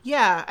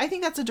 Yeah, I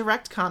think that's a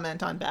direct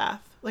comment on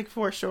Bath, like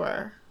for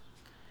sure.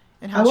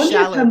 And how I wonder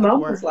shallow if her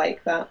mum were. was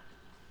like that.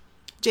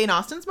 Jane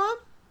Austen's mom?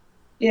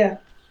 Yeah.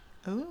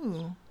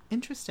 Oh,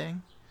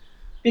 interesting.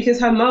 Because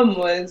her mum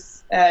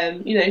was,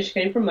 she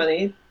came from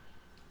money.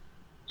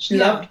 She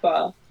loved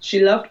Bath. She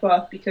loved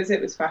Bath because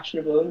it was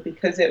fashionable and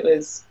because it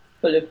was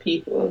full of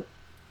people.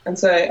 And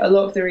so a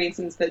lot of the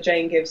reasons that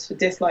Jane gives for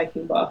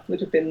disliking Bath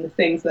would have been the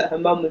things that her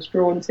mum was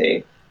drawn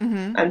to.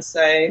 Mm-hmm. And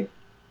so,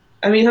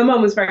 I mean, her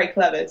mum was very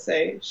clever,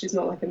 so she's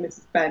not like a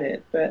Mrs.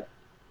 Bennet, but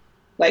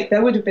like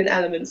there would have been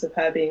elements of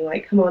her being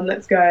like, come on,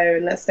 let's go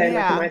and let's stay in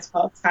like a nice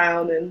part of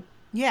town. And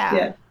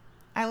yeah.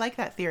 I like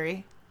that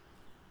theory.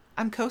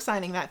 I'm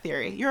co-signing that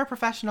theory. You're a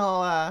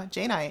professional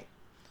Janeite.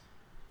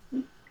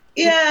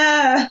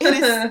 Yeah.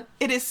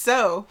 It is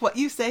so. What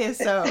you say is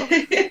so.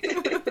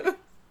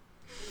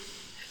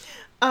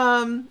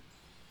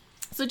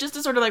 So just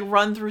to sort of like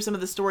run through some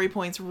of the story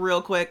points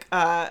real quick,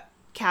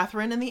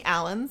 Catherine and the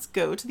Allens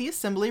go to the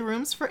assembly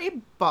rooms for a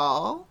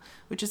ball,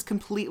 which is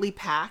completely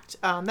packed.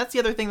 That's the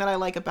other thing that I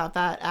like about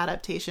that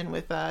adaptation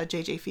with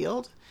J.J.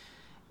 Field,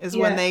 is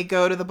when they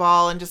go to the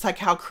ball and just like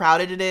how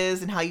crowded it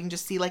is and how you can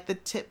just see like the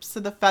tips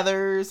of the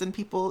feathers and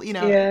people,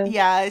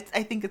 I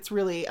think it's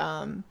really...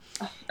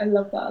 I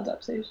love that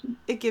adaptation.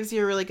 It gives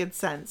you a really good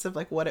sense of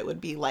like what it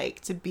would be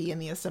like to be in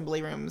the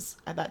assembly rooms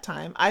at that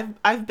time.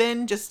 I've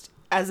been just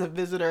as a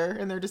visitor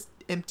and they're just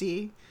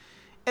empty.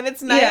 And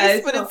it's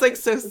nice, but it's like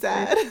so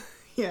sad.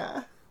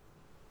 Yeah.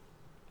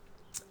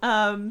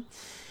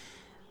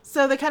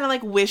 So they kind of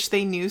like wish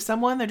they knew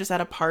someone. They're just at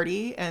a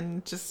party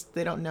and just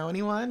they don't know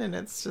anyone, and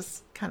it's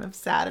just kind of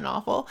sad and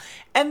awful.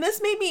 And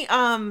this made me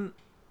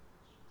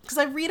because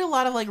I read a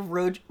lot of like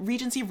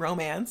Regency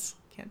romance,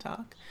 can't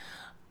talk.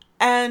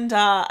 And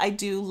I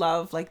do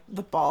love like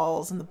the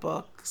balls and the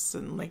books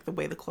and like the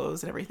way the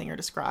clothes and everything are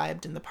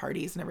described and the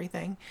parties and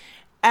everything.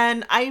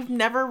 And I've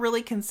never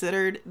really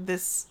considered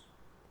this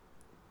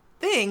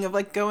thing of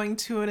like going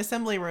to an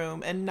assembly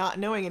room and not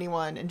knowing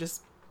anyone and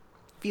just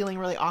feeling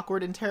really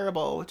awkward and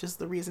terrible, which is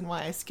the reason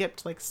why I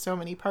skipped like so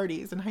many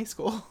parties in high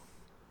school.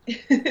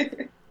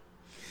 I'm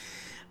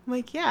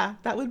like, yeah,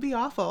 that would be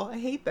awful. I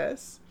hate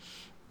this.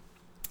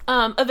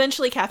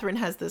 Eventually Catherine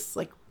has this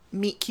like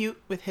meet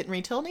cute with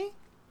Henry Tilney,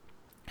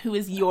 who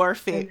is your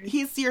favorite.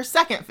 He's your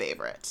second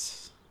favorite.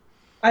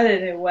 I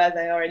don't know where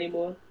they are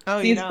anymore.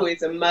 Oh, These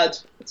boys are mud.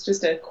 It's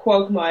just a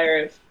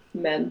quagmire of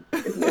men,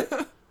 isn't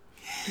it?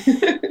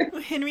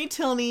 Henry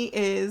Tilney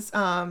is,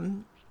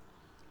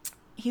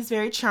 he's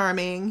very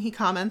charming. He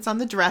comments on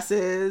the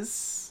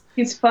dresses.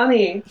 He's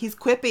funny. He's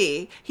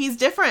quippy. He's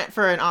different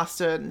for an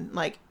Austen,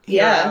 like,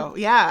 hero.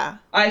 Yeah.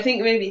 I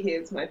think maybe he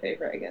is my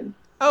favorite again.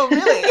 Oh,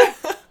 really?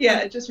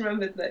 Yeah, I just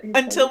remembered that.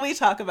 Until we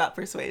talk about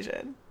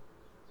Persuasion.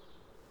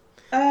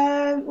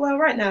 Well,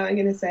 right now I'm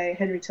going to say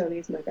Henry Tilney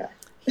is my guy.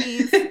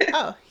 He's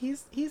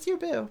your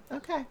boo.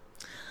 Okay.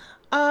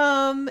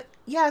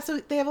 Yeah, so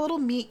they have a little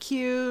meet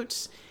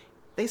cute.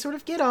 They sort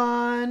of get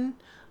on.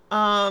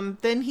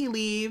 Then he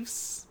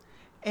leaves,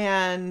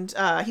 and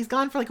he's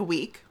gone for like a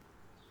week.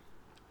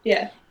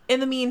 Yeah. In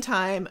the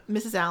meantime,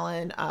 Mrs.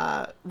 Allen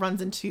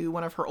runs into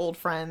one of her old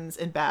friends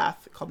in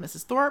Bath called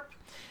Mrs. Thorpe.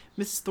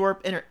 Mrs.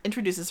 Thorpe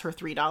introduces her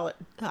three daughters,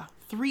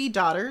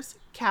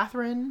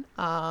 Catherine,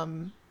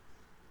 Anne,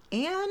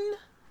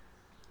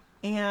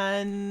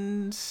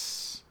 and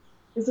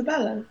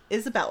Isabella.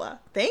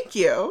 Thank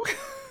you.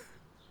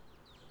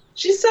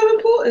 She's so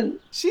important.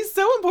 She's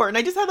so important.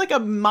 I just had like a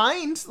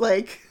mind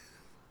like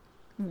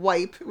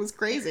wipe. It was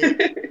crazy.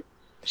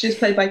 She's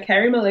played by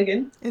Carey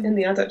Mulligan in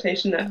the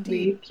adaptation that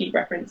we keep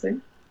referencing.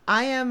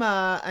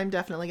 I'm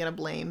definitely gonna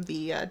blame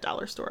the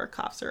dollar store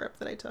cough syrup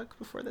that I took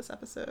before this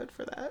episode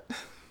for that.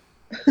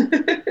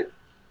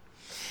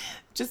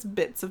 Just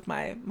bits of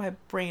my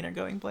brain are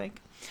going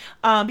blank.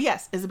 But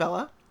yes,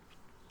 Isabella.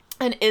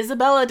 And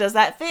Isabella does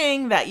that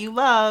thing that you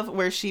love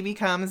where she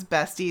becomes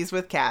besties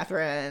with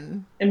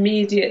Catherine.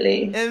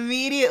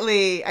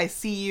 Immediately. I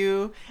see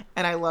you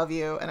and I love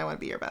you and I want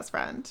to be your best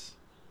friend.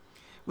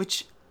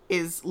 Which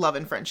is love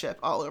and friendship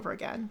all over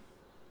again.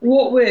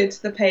 What would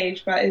the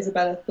page about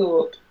Isabella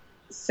Thorpe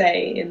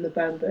say in the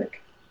burn book?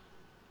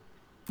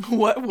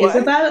 What?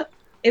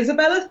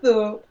 Isabella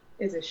Thorpe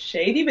is a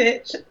shady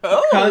bitch.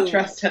 Oh. Can't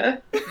trust her.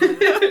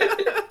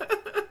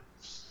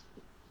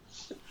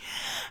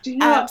 Do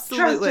not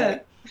trust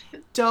her.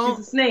 Don't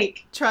She's a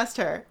snake. Trust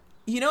her.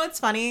 You know what's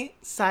funny?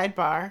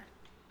 Sidebar.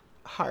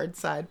 Hard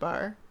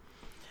sidebar.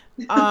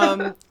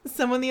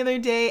 Someone the other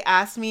day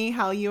asked me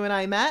how you and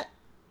I met.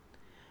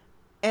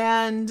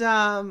 And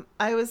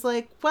I was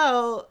like,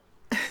 well,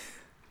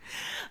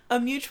 a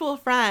mutual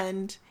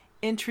friend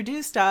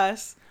introduced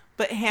us,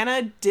 but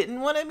Hannah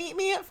didn't want to meet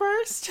me at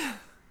first.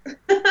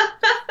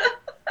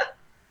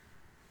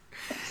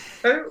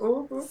 So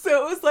awful.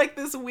 So it was like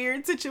this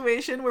weird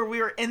situation where we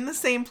were in the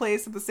same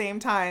place at the same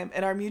time,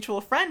 and our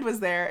mutual friend was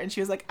there, and she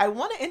was like, I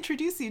want to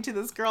introduce you to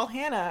this girl,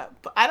 Hannah,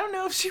 but I don't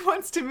know if she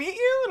wants to meet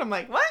you. And I'm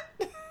like, what?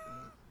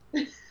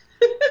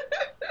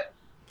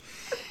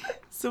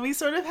 So we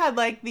sort of had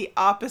like the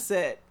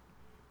opposite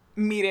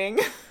meeting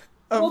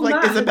of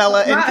Matt,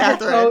 Isabella and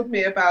Catherine. Matt told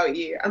me about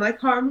you, and I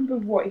can't remember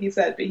what he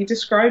said, but he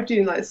described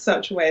you in like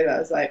such a way that I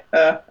was like,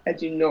 I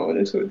do not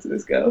want to talk to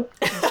this girl.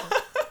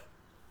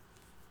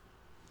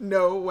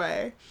 No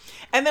way.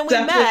 And then we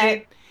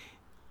met,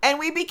 and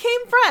we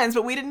became friends,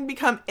 but we didn't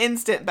become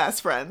instant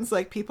best friends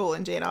like people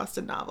in Jane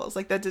Austen novels.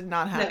 Like, that did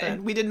not happen.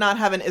 No. We did not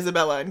have an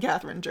Isabella and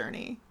Catherine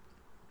journey.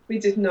 We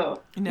did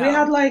not. No. We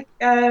had like,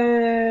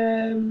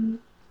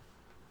 none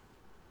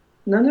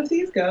of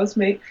these girls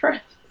make friends.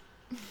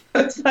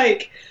 It's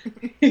like,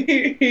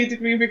 who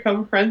did we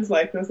become friends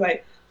like? And I was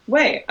like,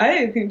 wait, I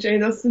don't think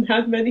Jane Austen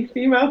had many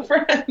female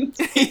friends.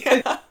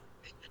 Yeah.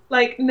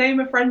 Like, name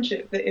a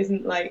friendship that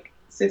isn't like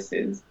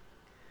sisters.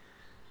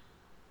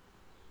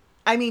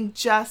 I mean,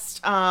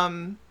 just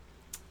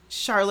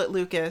Charlotte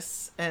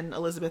Lucas and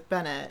Elizabeth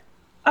Bennet.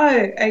 Oh,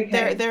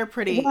 okay. They're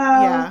pretty,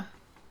 well, yeah.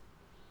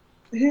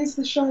 Who's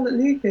the Charlotte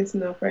Lucas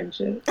in our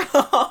friendship?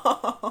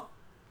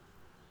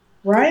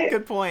 Right?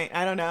 Good point.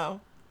 I don't know.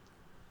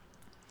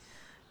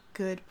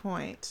 Good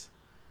point.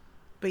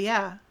 But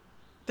yeah,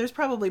 there's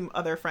probably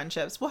other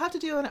friendships. We'll have to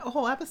do a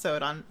whole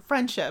episode on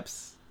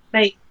friendships.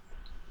 Mate.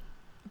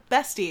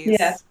 Besties.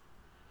 Yeah.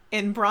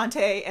 In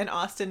Bronte and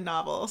Austen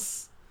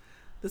novels.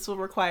 This will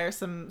require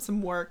some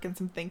work and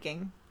some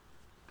thinking.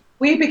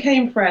 We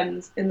became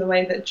friends in the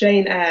way that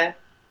Jane Eyre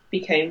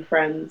became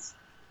friends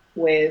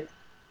with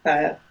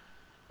her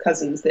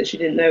cousins that she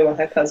didn't know were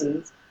her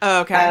cousins.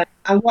 Oh, okay.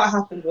 And what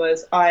happened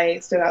was I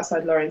stood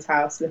outside Lauren's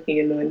house looking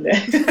in the window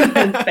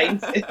and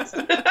fainted.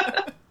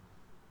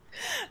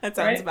 That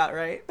sounds about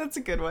right. That's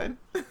a good one.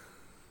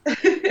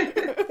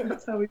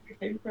 That's how we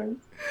became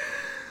friends.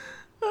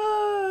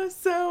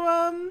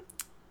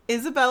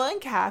 Isabella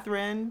and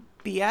Catherine,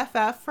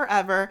 BFF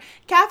forever.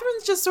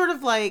 Catherine's just sort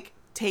of like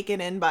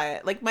taken in by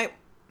it. Like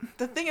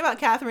the thing about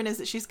Catherine is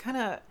that she's kind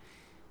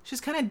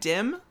of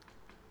dim.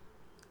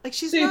 Like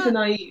she's super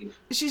not, naive.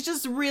 she's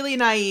just really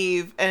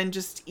naive and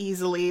just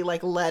easily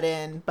like let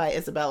in by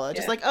Isabella.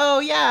 Just Yeah. like, oh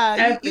yeah,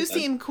 you Everything.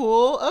 seem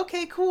cool.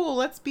 Okay, cool.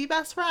 Let's be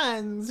best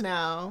friends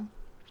now.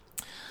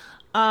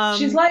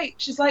 She's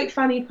like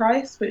Fanny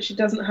Price, but she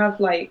doesn't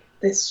have like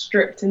this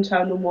strict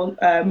internal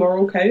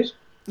moral code.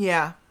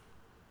 Yeah.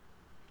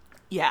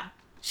 Yeah.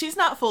 She's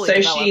not fully So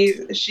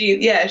developed.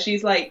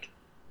 she's like,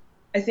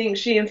 I think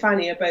she and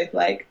Fanny are both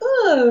like,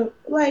 oh,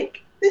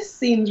 like this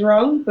seems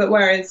wrong, but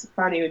whereas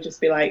Fanny would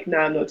just be like, no,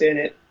 I'm not doing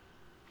it.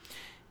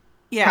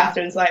 Yeah.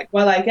 Catherine's like,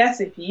 well, I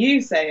guess if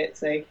you say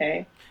it's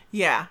okay.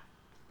 Yeah.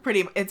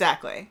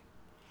 Exactly.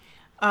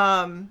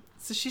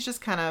 So she's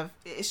kind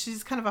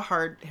of a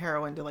hard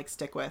heroine to like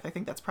stick with. I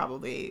think that's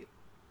probably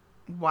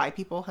why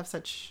people have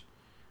such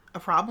a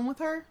problem with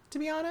her, to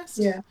be honest.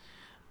 Yeah.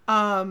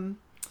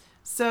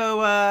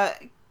 So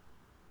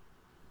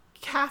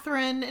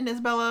Catherine and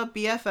Isabella,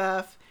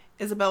 BFF.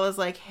 Isabella's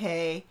like,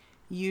 hey,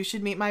 you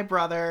should meet my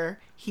brother.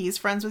 He's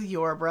friends with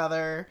your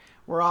brother.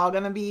 We're all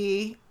going to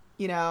be,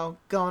 going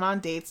on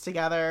dates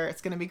together.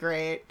 It's going to be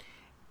great.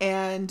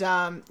 And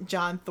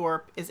John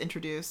Thorpe is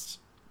introduced,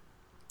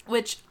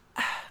 which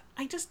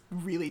I just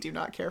really do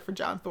not care for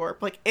John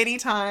Thorpe. Like,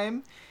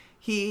 anytime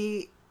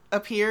he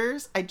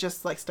appears, I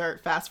just, like,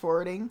 start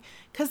fast-forwarding.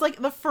 Because,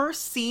 like, the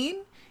first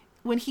scene,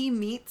 when he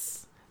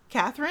meets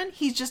Catherine,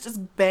 he just is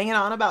banging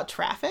on about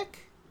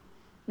traffic.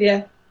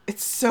 Yeah.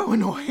 It's so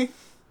annoying.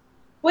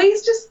 Well,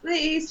 he's just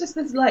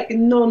this like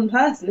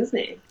non-person, isn't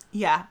he?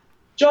 Yeah.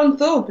 John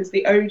Thorpe is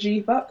the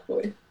OG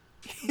fuckboy.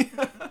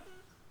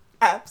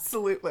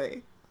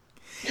 Absolutely.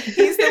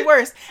 He's the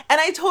worst. And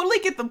I totally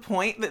get the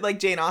point that like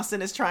Jane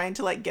Austen is trying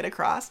to like get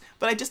across,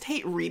 but I just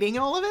hate reading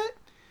all of it.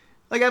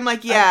 Like I'm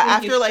like, yeah,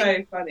 after like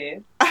so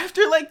funny.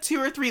 After like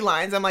 2 or 3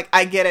 lines, I'm like,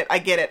 I get it.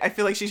 I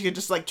feel like she should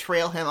just like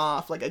trail him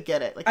off. Like I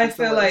get it. Like I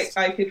feel like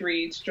I could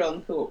read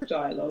John Thorpe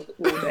dialogue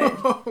all day.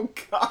 Oh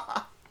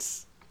God.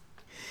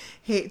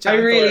 Hate John I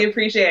really Thorpe.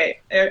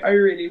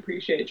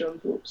 appreciate John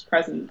Thorpe's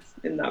presence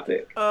in that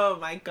book. Oh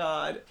my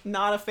God.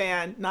 Not a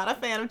fan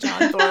of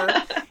John Thorpe.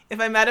 If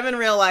I met him in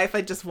real life,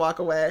 I'd just walk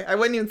away. I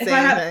wouldn't even say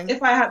anything.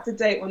 If I had to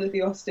date one of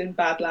the Austen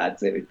bad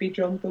lads, it would be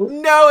John Thorpe.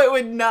 No, it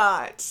would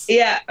not.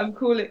 Yeah, I'm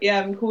calling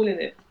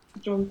it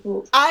John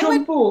Thorpe.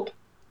 Thorpe.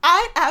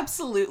 I'd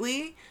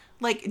absolutely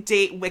like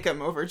date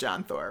Wickham over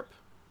John Thorpe.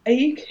 Are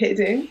you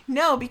kidding?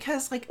 No,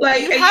 because like are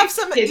you'd have you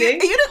some.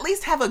 kidding? You'd at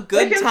least have a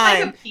good Wickham's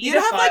time. like a You'd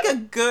have like a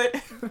pedophile.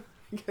 good.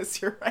 I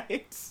guess you're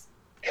right.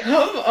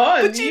 Come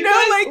on, But you know,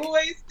 guys like-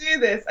 always do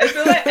this. I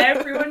feel like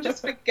everyone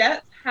just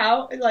forgets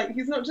how, like,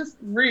 he's not just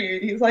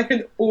rude, he's like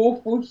an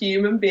awful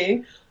human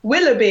being.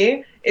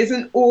 Willoughby is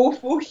an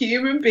awful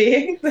human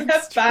being. They're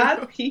That's bad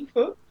true.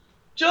 people.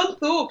 John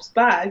Thorpe's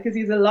bad because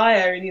he's a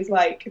liar and he's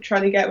like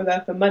trying to get with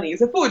her for money.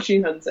 He's a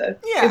fortune hunter,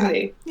 Yeah. isn't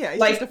he? Yeah, he's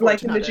like just a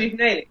fortune in the hunter.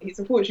 Juvenile, he's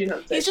a fortune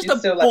hunter. He's just She's a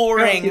still, like,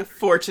 boring he's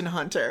fortune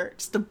hunter.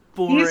 Just a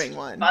boring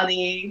one.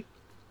 funny.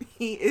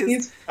 He is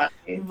He's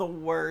funny. the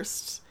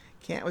worst.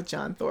 Can't with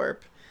John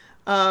Thorpe.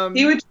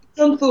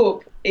 John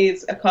Thorpe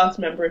is a cast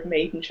member of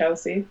Made in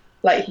Chelsea.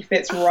 Like, he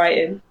fits right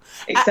in,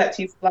 except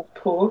he's like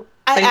poor.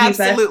 I So he's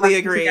there absolutely fighting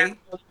agree. against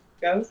all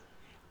the girls.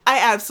 I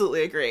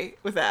absolutely agree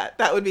with that.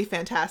 That would be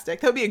fantastic.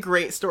 That would be a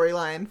great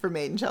storyline for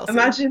Made in Chelsea.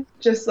 Imagine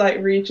just like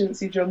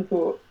Regency John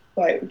Thorpe,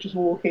 like just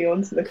walking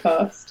onto the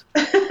cast.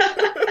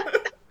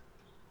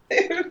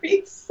 It would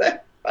be so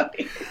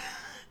funny.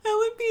 That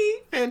would be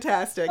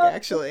fantastic,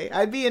 actually.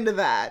 I'd be into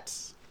that.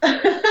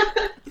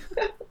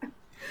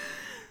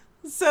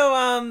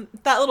 So,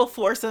 that little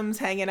foursome's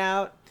hanging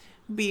out,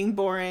 being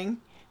boring,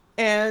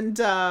 and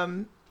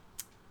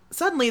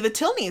suddenly the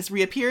Tilneys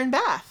reappear in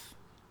Bath.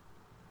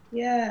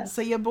 Yeah.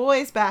 So your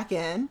boy's back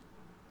in,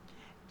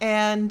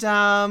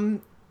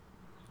 and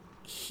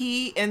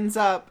he ends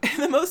up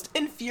the most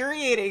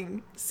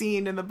infuriating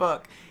scene in the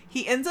book.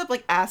 He ends up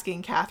like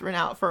asking Catherine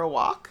out for a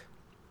walk,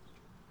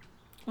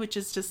 which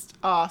is just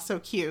so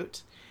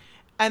cute.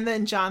 And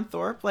then John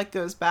Thorpe like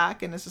goes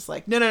back and is just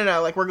like, no,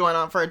 like we're going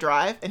on for a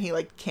drive, and he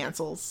like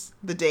cancels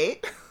the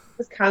date.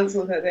 Just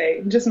cancels her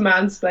date. Just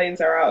mansplains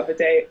her out of a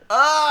date.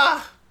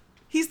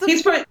 He's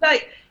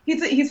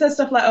He says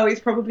stuff like, "Oh, he's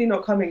probably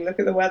not coming. Look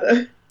at the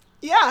weather."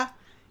 yeah,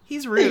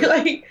 he's rude.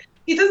 Like,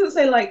 he doesn't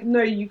say like,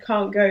 "No, you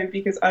can't go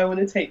because I want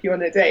to take you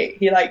on a date."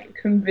 He like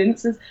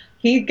convinces.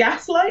 He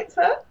gaslights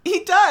her.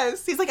 He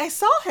does. He's like, I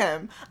saw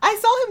him.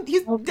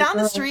 He's Oh, down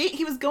the God. street.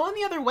 He was going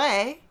the other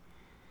way.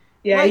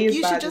 Yeah, like, he is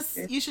you bad, should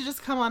isn't he? you should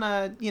just come on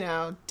a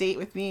date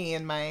with me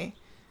in my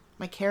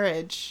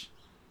carriage.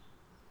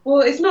 Well,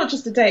 it's not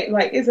just a date.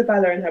 Like,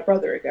 Isabella and her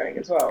brother are going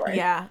as well, right?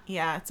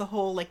 Yeah, it's a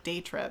whole like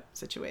day trip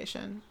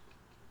situation.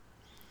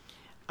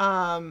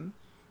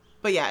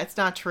 But yeah, it's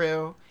not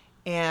true,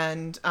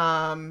 and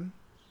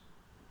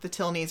the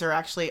Tilneys are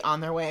actually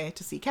on their way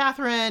to see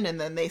Catherine, and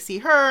then they see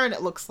her, and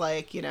it looks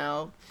like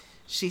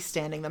she's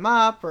standing them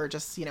up or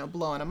just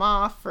blowing them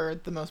off for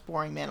the most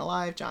boring man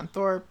alive, John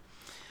Thorpe.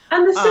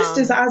 And the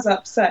sister's as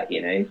upset,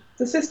 you know.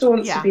 The sister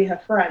wants to Yeah. be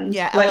her friend.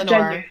 Yeah, like, Eleanor.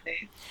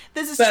 genuinely.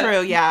 This is But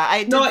true,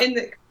 yeah. Not in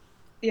the...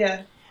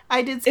 Yeah.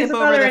 I did skip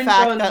Isabella over the and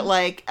fact John... that,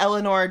 like,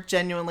 Eleanor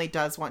genuinely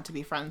does want to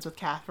be friends with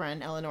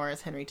Catherine. Eleanor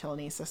is Henry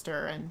Tilney's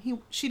sister,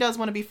 and she does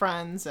want to be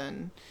friends,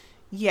 and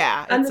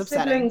yeah, And it's the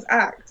upsetting. siblings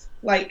act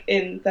like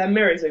in their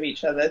mirrors of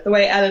each other. The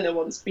way Eleanor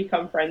wants to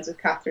become friends with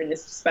Catherine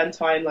is to spend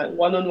time like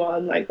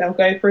one-on-one, like they'll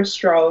go for a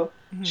stroll.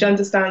 Mm-hmm. She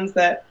understands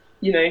that,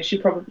 you know, she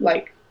probably,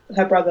 like,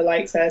 her brother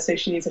likes her, so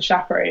she needs a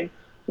chaperone.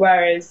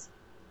 Whereas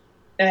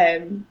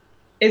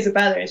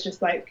Isabella is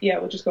just like, yeah,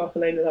 we'll just go off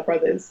alone with our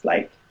brothers.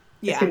 Like,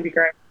 it's going to be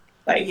great.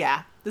 Like,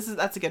 yeah,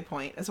 that's a good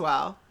point as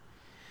well.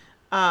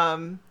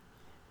 But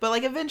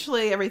like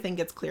eventually everything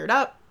gets cleared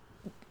up.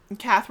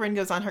 Catherine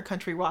goes on her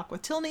country walk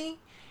with Tilney,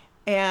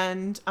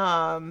 and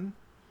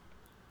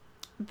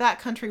that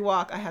country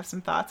walk I have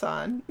some thoughts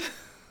on.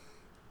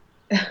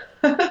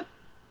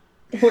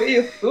 What are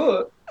your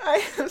thoughts? I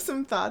have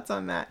some thoughts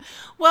on that.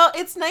 Well,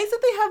 it's nice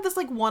that they have this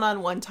like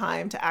one-on-one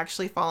time to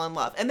actually fall in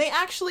love. And they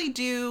actually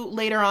do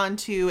later on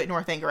too at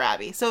Northanger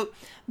Abbey. So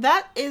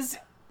that is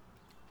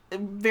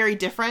very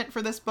different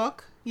for this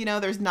book. You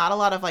know, there's not a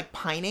lot of like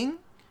pining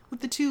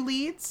with the two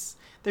leads.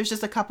 There's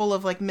just a couple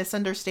of like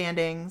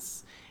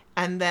misunderstandings.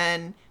 And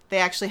then they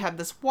actually have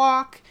this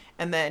walk.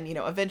 And then, you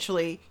know,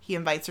 eventually he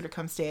invites her to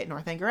come stay at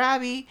Northanger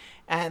Abbey.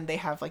 And they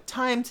have like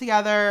time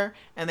together.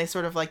 And they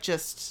sort of like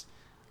just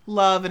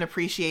love and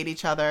appreciate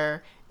each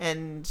other,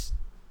 and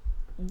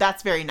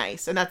that's very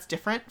nice, and that's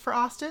different for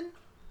Austen.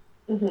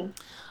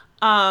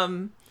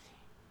 Mm-hmm.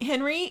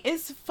 Henry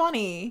is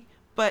funny,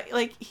 but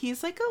like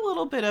he's like a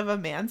little bit of a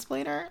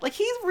mansplainer. Like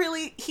he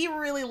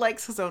really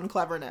likes his own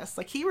cleverness.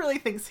 Like he really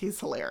thinks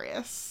he's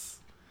hilarious.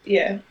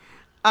 Yeah.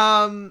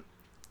 And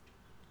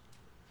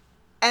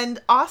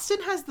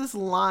Austen has this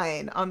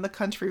line on the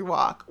country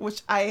walk,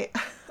 which I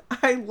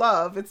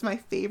love. It's my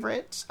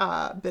favorite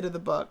bit of the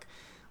book.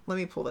 Let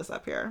me pull this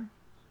up here.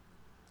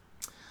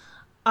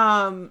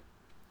 So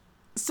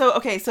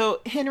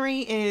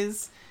Henry and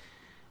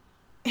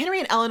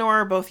Eleanor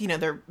are both, you know,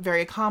 they're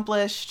very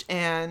accomplished,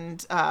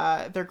 and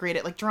they're great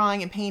at like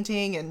drawing and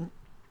painting, and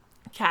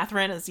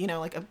Catherine is, you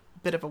know, like a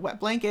bit of a wet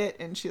blanket,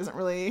 and she doesn't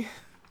really,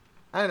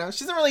 I don't know,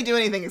 she doesn't really do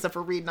anything except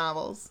for read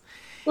novels.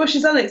 Well,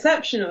 she's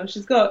unexceptional.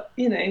 She's got,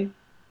 you know,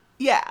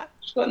 Yeah.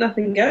 she's got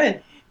nothing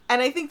going.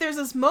 And I think there's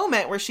this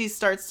moment where she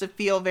starts to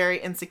feel very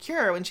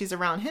insecure when she's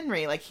around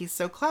Henry. Like, he's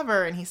so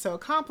clever and he's so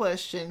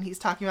accomplished and he's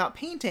talking about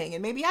painting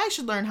and maybe I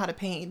should learn how to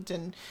paint.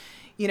 And,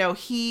 you know,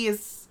 he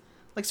is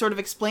like sort of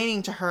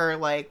explaining to her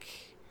like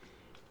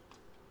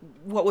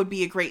what would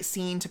be a great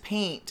scene to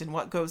paint and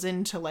what goes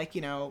into like,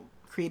 you know,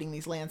 creating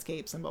these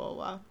landscapes and blah,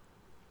 blah,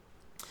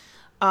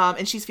 blah.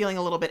 And she's feeling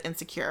a little bit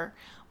insecure.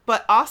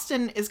 But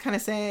Austen is kind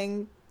of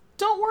saying,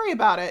 don't worry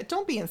about it.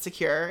 Don't be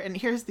insecure. And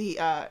here's the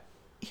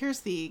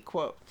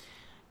quote.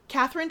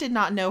 Catherine did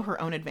not know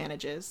her own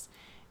advantages,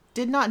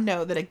 did not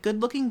know that a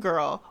good-looking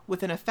girl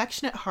with an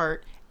affectionate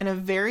heart and a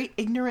very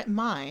ignorant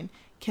mind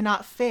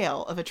cannot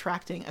fail of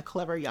attracting a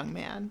clever young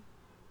man.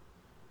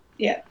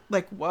 Yeah.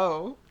 Like,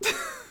 whoa.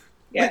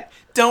 Yeah. Like,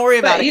 don't worry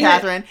about it, you know,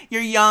 Catherine.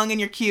 You're young and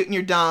you're cute and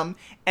you're dumb,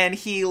 and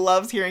he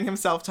loves hearing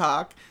himself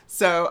talk,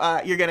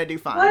 so you're going to do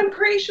fine. Well, I'm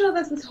pretty sure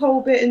there's this whole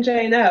bit in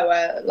Jane Eyre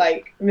where,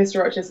 like,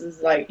 Mr.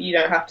 Rochester's like, you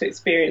don't have to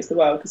experience the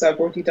world because I've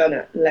already done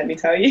it, let me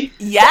tell you.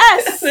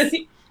 Yes!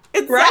 Right?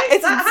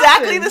 It's That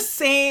exactly happens. the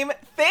same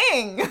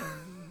thing.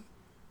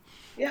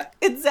 Yeah.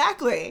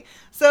 Exactly.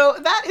 So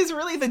that is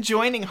really the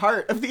joining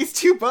heart of these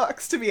two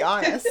books, to be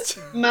honest.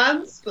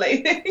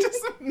 Mansplaining.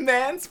 Just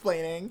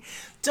mansplaining.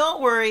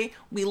 Don't worry.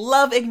 We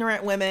love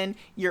ignorant women.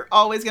 You're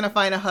always going to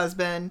find a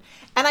husband.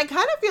 And I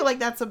kind of feel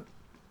like I don't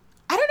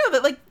know,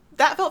 that like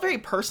that felt very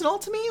personal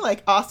to me.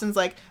 Like Austen's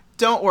like,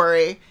 don't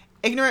worry.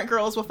 Ignorant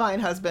girls will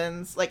find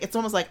husbands. Like it's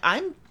almost like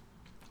I'm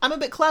a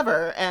bit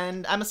clever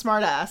and I'm a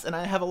smart ass and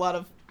I'm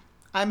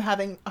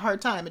having a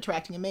hard time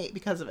attracting a mate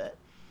because of it.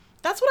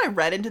 That's what I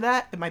read into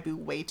that. It might be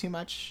way too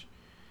much.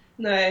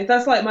 No,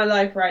 that's like my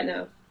life right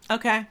now.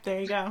 Okay,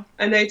 there you go.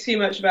 I know too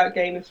much about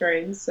Game of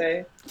Thrones,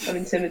 so I'm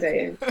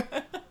intimidating.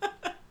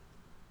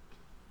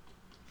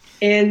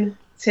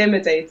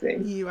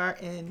 Intimidating. You are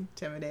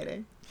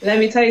intimidating. Let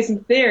me tell you some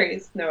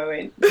theories. No, I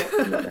won't.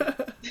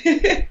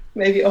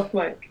 Maybe off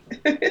mic.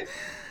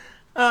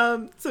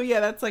 So yeah,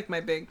 that's like my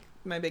big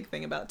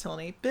thing about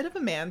Tilney. Bit of a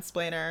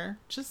mansplainer.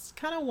 Just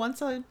kind of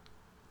wants a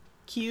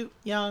cute,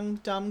 young,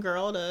 dumb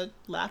girl to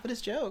laugh at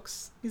his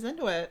jokes. He's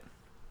into it.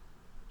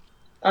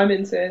 I'm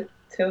into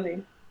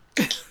Tilney.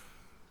 I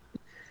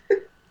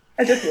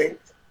just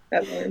winked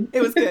at Lauren.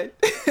 It was good.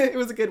 It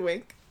was a good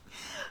wink.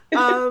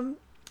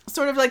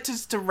 Sort of like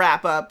just to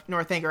wrap up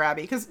Northanger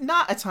Abbey, because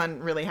not a ton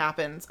really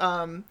happens.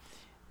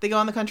 They go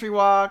on the country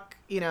walk.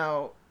 You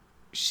know,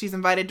 she's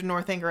invited to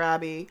Northanger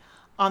Abbey.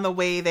 On the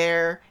way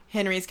there,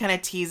 Henry's kind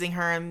of teasing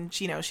her,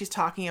 and you know, she's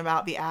talking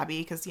about the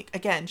Abbey because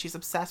again, she's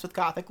obsessed with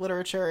Gothic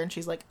literature, and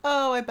she's like,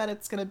 "Oh, I bet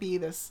it's gonna be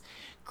this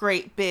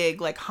great big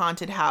like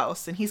haunted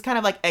house," and he's kind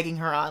of like egging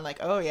her on, like,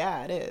 "Oh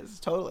yeah, it is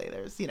totally."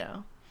 There's, you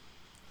know,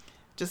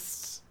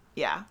 just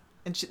yeah.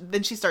 And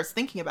then she starts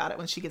thinking about it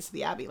when she gets to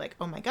the Abbey, like,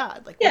 oh my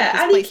God, like, Yeah,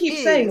 what and if he this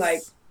keeps place saying, is?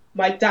 like,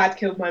 my dad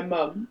killed my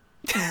mum.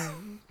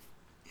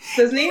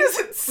 Doesn't he?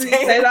 doesn't Does say he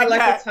say it that like like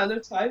that. a ton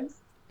of times?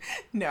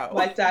 No.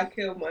 My dad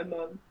killed my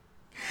mum.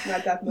 My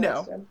dad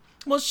murdered him.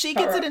 Well, she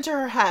gets it into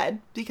her head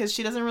because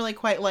she doesn't really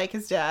quite like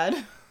his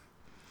dad.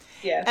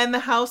 Yeah. And the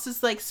house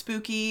is, like,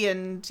 spooky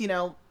and, you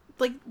know,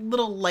 like,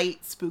 little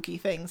light spooky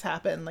things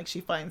happen. Like, she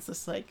finds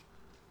this, like,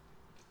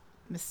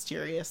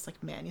 mysterious,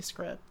 like,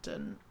 manuscript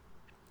and...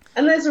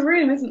 And there's a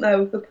room, isn't there,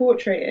 with the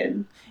portrait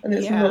in, and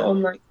it's not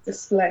on, like,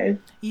 display.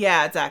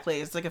 Yeah,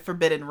 exactly. It's like a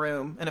forbidden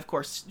room, and of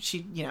course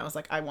she, you know, is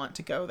like, I want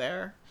to go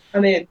there. I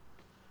mean,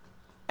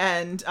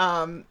 and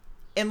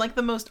in like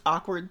the most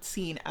awkward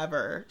scene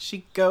ever,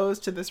 she goes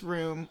to this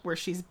room where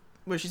she's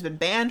been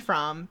banned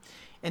from,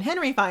 and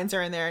Henry finds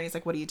her in there, and he's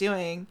like, "What are you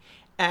doing?"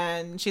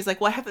 And she's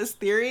like, "Well, I have this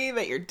theory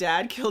that your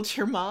dad killed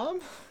your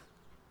mom."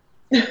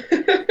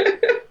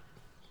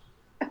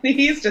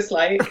 he's just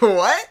like,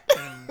 What?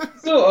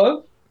 sort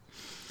of.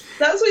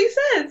 That's what he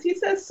says. He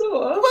says sort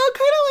of. Well,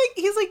 kind of like,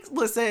 he's like,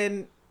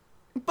 listen,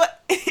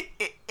 but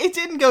it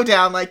didn't go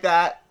down like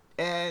that.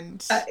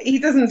 And he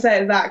doesn't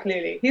say it that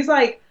clearly. He's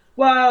like,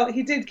 well,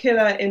 he did kill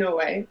her in a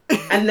way.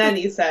 And then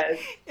he says,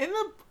 in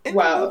the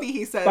movie,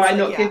 he says, by like,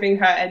 not giving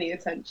her any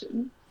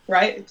attention,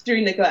 right? It's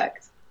through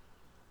neglect.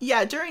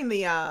 Yeah, during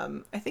the,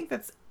 I think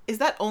is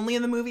that only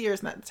in the movie or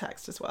is that the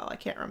text as well? I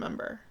can't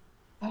remember.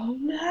 Oh,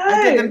 no.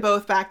 I did them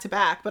both back to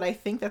back, but I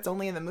think that's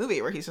only in the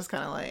movie where he's just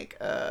kind of like,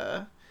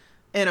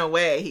 in a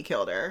way, he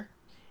killed her.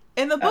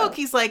 In the book,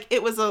 he's like,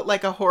 it was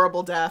a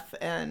horrible death,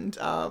 and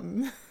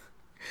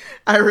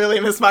I really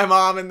miss my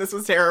mom, and this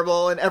was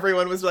terrible, and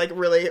everyone was like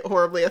really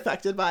horribly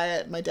affected by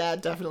it. My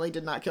dad definitely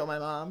did not kill my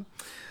mom.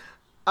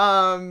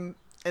 And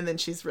then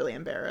she's really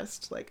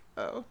embarrassed, like,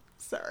 oh,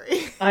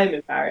 sorry. I'm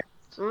embarrassed.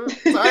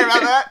 Sorry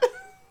about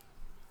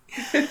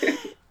that.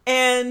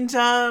 And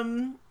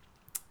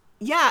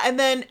yeah, and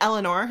then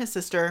Eleanor, his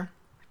sister,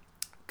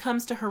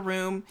 comes to her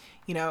room,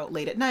 you know,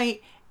 late at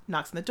night,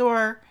 knocks on the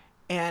door,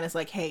 and is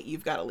like, hey,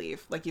 you've got to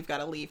leave. Like, you've got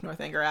to leave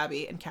Northanger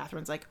Abbey. And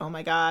Catherine's like, oh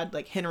my God,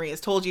 like, Henry has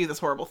told you this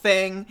horrible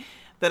thing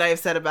that I've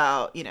said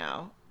about, you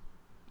know,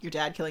 your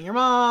dad killing your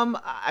mom.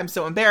 I'm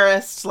so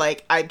embarrassed.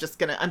 Like, I'm just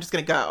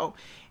gonna go.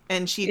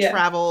 And she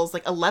travels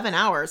like 11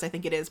 hours, I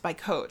think it is, by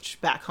coach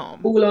back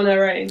home. All on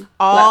her own.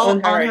 All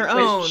on her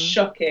own. Which is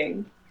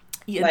shocking.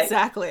 Yeah,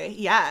 exactly. Like,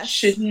 yes.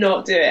 Should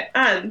not do it.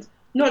 And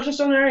not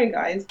just on her own,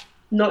 guys.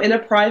 Not in a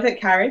private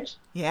carriage.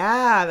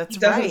 Yeah, that's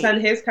right. He doesn't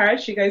send his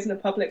carriage. She goes in a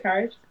public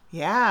carriage.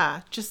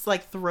 Yeah, just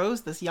like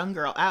throws this young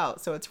girl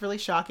out. So it's really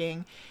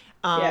shocking.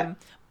 But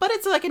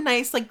it's like a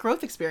nice like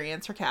growth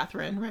experience for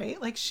Catherine,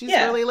 right? Like she's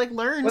really like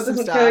learned what some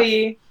doesn't stuff. kill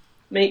you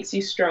makes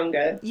you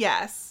stronger.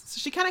 Yes. So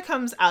she kind of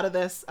comes out of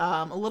this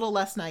a little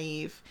less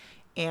naive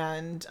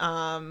and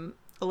a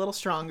little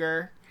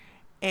stronger.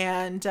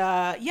 And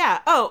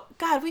oh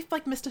God, we've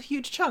like missed a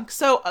huge chunk.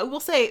 So I will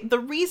say the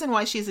reason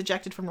why she's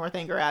ejected from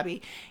Northanger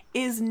Abbey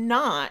is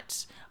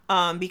not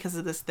because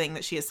of this thing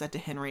that she has said to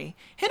Henry.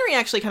 Henry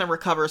actually kind of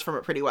recovers from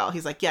it pretty well.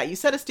 He's like, yeah, you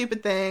said a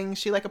stupid thing.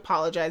 She like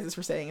apologizes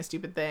for saying a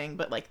stupid thing,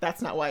 but like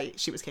that's not why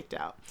she was kicked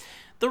out.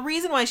 The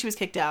reason why she was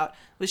kicked out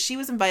was she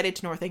was invited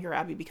to Northanger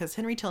Abbey because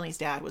Henry Tilney's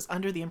dad was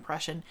under the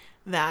impression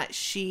that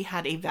she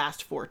had a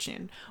vast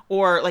fortune,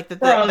 or like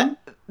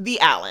the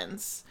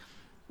Allens.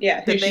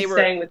 Yeah, who she's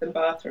staying with in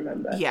Bath,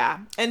 remember?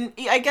 Yeah. And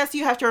I guess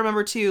you have to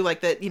remember, too,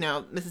 like that, you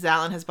know, Mrs.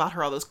 Allen has bought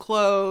her all those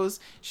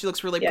clothes. She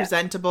looks really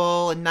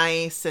presentable and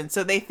nice. And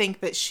so they think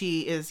that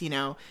she is, you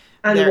know,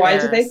 and why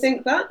do they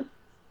think that?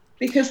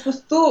 Because the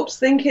Thorpes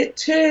think it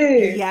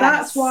too. Yes.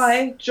 That's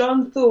why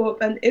John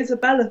Thorpe and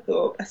Isabella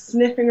Thorpe are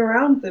sniffing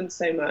around them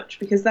so much,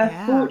 because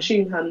they're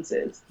fortune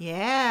hunters.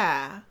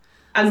 Yeah.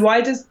 And why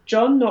does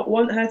John not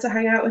want her to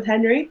hang out with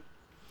Henry?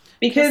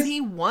 Because he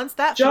wants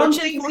that John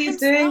fortune thinks for he's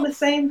himself. doing the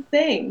same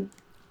thing.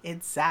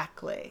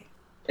 Exactly.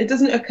 It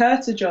doesn't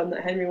occur to John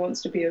that Henry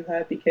wants to be with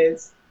her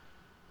because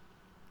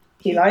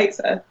he likes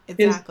her.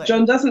 Because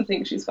John doesn't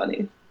think she's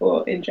funny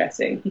or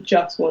interesting. He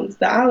just wants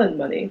the Allen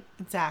money.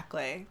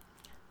 Exactly.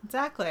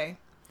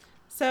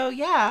 So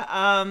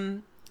yeah,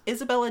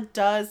 Isabella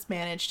does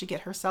manage to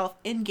get herself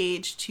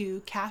engaged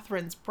to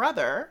Catherine's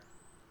brother,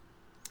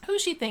 who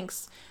she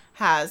thinks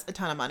has a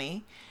ton of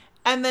money.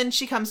 And then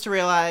she comes to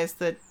realize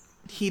that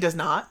he does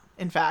not,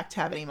 in fact,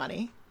 have any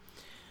money.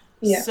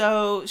 Yeah.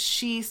 So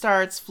she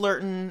starts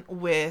flirting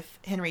with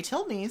Henry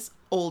Tilney's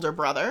older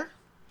brother,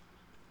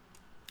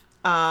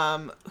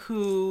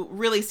 who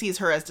really sees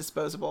her as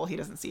disposable. He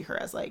doesn't see her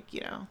as, like,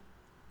 you know...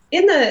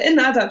 In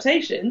the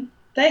adaptation,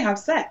 they have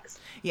sex.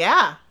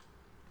 Yeah.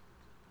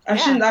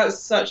 That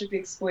was such a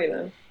big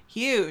spoiler.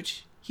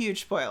 Huge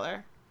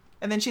spoiler.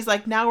 And then she's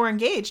like, now we're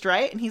engaged,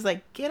 right? And he's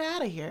like, get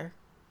out of here.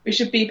 We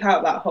should beep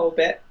out that whole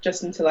bit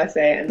just until I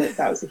say it, and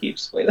that was a huge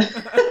spoiler.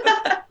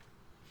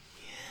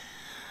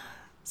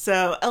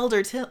 So,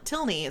 Elder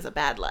Tilney is a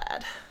bad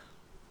lad.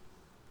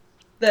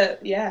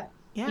 Yeah,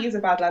 he's a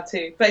bad lad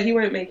too, but he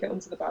won't make it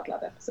onto the bad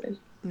lad episode.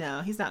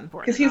 No, he's not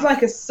important. Because he's like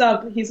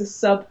he's a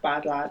sub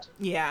bad lad.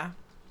 Yeah.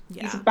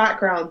 He's a Yeah,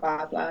 background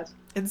bad lad.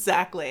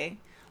 exactly.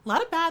 A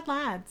lot of bad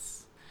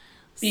lads.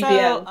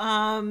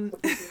 BBL.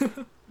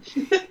 So,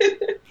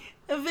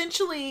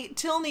 eventually,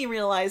 Tilney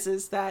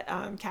realizes that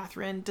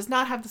Catherine does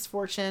not have this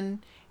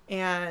fortune,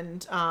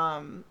 and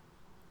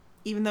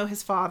even though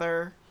his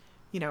father,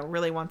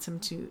 really wants him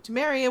to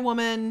marry a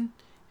woman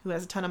who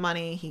has a ton of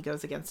money, he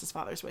goes against his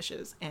father's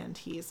wishes, and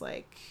he's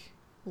like,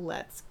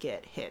 "Let's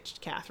get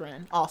hitched,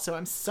 Catherine. Also,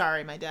 I'm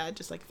sorry my dad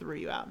just like threw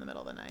you out in the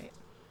middle of the night."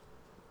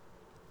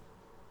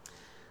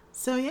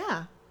 So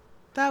yeah,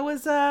 that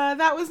was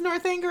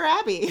Northanger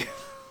Abbey.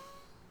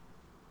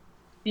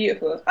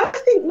 Beautiful. I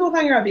think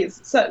Northanger Abbey is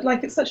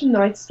it's such a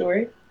nice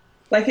story.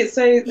 Like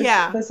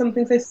Yeah. there's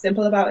something so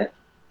simple about it.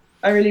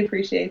 I really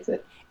appreciate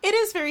it. It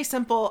is very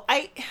simple.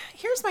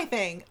 Here's my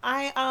thing.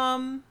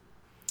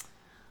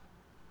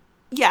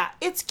 Yeah,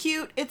 it's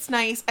cute. It's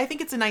nice. I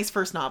think it's a nice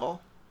first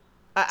novel.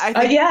 I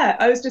think, yeah,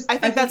 I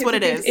think that's what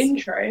it is.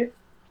 Intro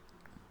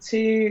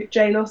to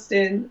Jane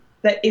Austen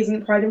that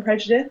isn't Pride and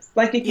Prejudice.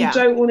 Like, if you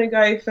don't want to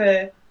go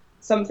for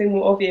something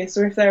more obvious,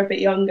 or if they're a bit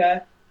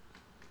younger,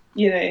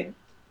 yeah.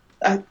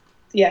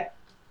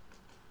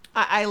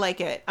 I like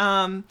it.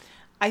 I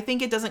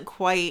think it doesn't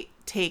quite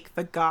take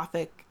the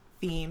gothic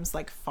themes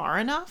like far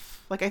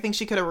enough. Like, I think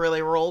she could have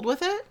really rolled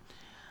with it.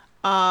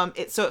 So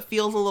it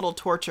feels a little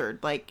tortured.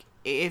 Like,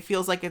 it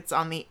feels like it's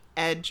on the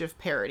edge of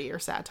parody or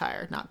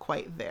satire, not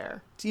quite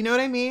there. Do you know what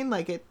I mean?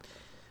 Like it.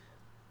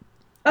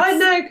 I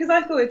know, because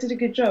I thought it did a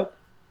good job.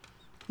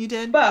 You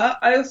did, but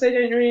I also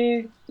don't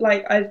really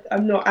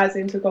I'm not as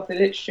into gothic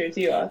literature as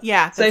you are.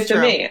 Yeah, that's so for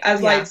true. me,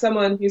 as like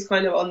someone who's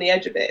kind of on the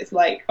edge of it, it's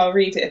like I'll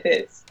read it if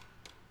it's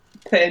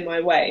put in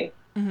my way,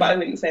 but I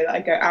wouldn't say that I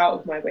go out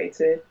of my way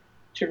to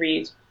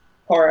read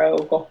horror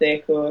or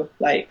gothic or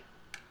like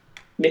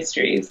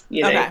mysteries.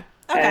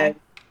 Okay.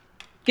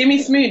 Give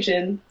me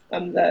smooching.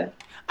 I'm there.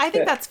 I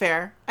think that's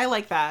fair. I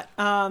like that.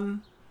 I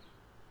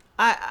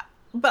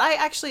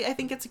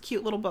think it's a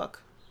cute little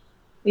book.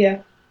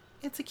 Yeah.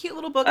 It's a cute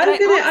little book. I'm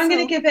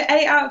gonna give it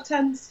 8 out of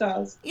 10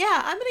 stars.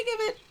 Yeah, I'm gonna give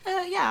it.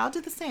 I'll do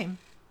the same.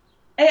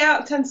 8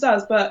 out of 10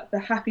 stars, but the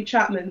Happy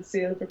Chapman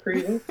seal of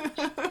approval.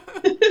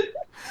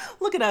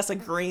 Look at us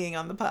agreeing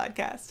on the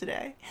podcast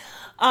today.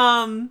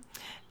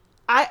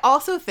 I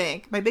also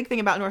think my big thing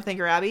about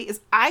Northanger Abbey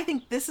is I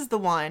think this is the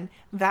one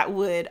that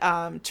would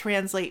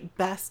translate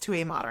best to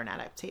a modern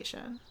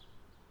adaptation.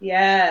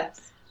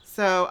 Yes.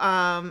 So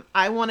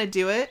I want to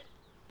do it.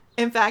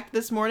 In fact,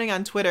 this morning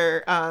on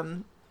Twitter,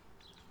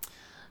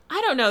 I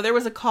don't know, there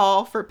was a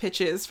call for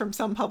pitches from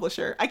some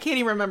publisher. I can't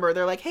even remember.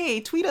 They're like, hey,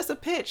 tweet us a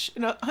pitch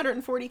in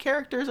 140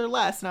 characters or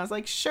less. And I was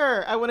like,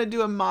 sure, I want to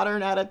do a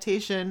modern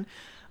adaptation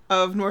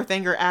of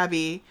Northanger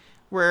Abbey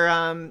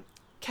where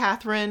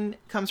Catherine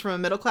comes from a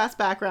middle-class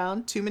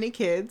background, too many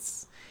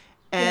kids,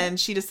 and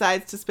she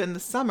decides to spend the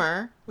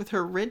summer with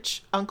her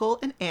rich uncle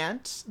and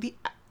aunt,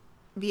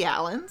 the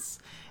Allens.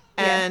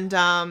 And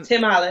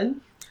Tim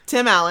Allen.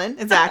 Tim Allen,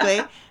 exactly.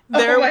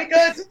 Oh my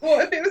God,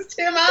 what if it was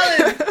Tim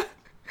Allen?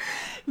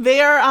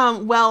 They are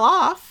well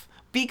off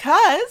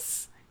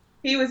because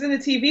he was in a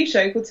TV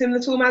show called Tim the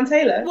Tall Man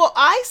Taylor. Well,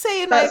 I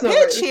say in my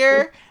pitch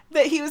here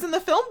that he was in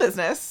the film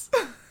business.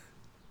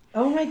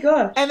 Oh my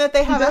gosh. And that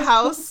they have a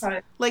house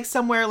like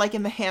somewhere like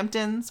in the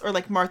Hamptons or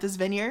like Martha's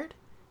Vineyard,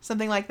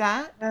 something like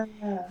that.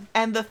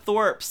 And the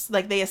Thorpes,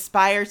 like they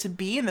aspire to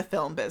be in the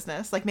film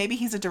business. Like maybe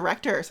he's a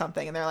director or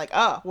something and they're like,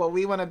 oh, well,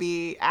 we want to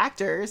be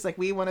actors. Like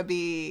we want to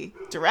be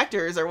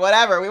directors or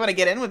whatever. We want to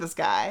get in with this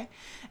guy.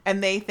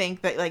 And they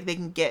think that like they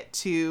can get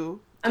to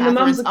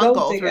Catherine's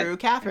uncle through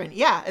Catherine.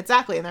 Yeah,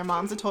 exactly. And their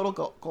mom's a total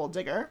gold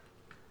digger.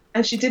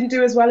 And she didn't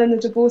do as well in the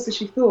divorce as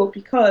she thought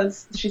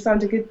because she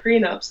signed a good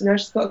prenup. So now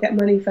she's got to get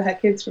money for her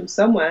kids from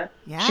somewhere.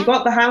 Yeah. She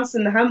got the house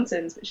in the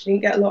Hamptons, but she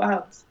didn't get a lot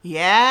else.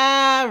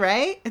 Yeah,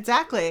 right?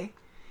 Exactly.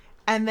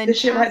 And then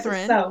shit writes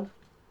itself.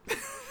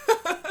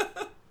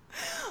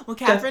 Well,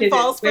 Catherine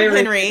falls for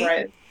Henry.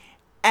 Right.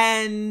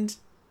 And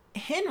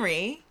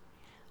Henry...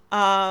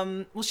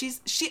 Catherine,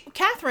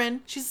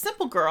 she's a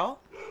simple girl.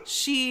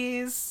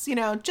 She's,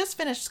 just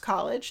finished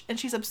college and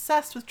she's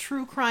obsessed with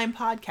true crime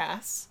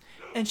podcasts.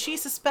 And she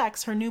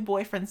suspects her new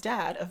boyfriend's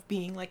dad of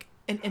being like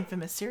an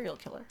infamous serial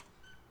killer.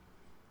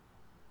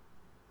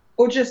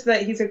 Or just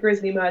that he's a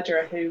grisly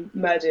murderer who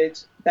murdered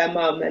their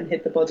mum and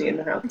hid the body in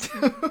the house.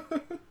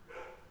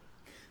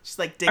 She's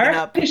like digging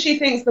up. She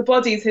thinks the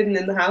body's hidden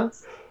in the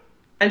house.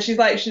 And she's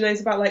like, she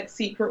knows about like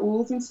secret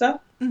walls and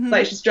stuff. Mm-hmm.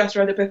 Like she's just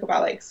read a book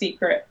about like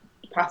secret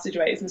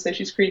passageways, and so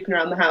she's creeping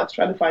around the house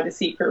trying to find a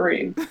secret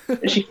room,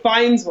 and she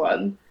finds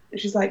one, and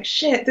she's like,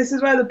 shit, this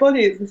is where the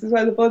body is, and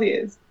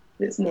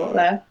it's not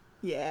there.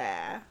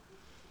 Yeah.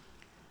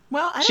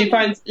 Well, she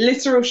finds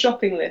literal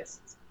shopping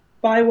lists.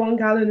 Buy 1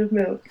 gallon of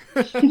milk.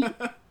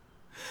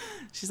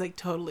 She's like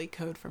totally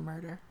code for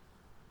murder.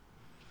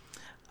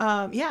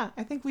 Yeah,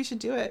 I think we should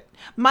do it.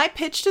 My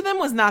pitch to them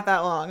was not that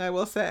long, I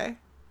will say.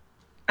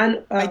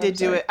 And I did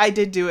do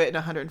it in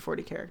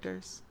 140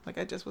 characters. Like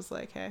I just was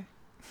like, hey.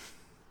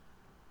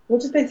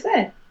 What did they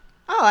say?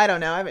 Oh, I don't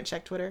know. I haven't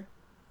checked Twitter.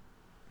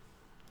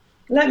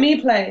 Let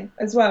me play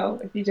as well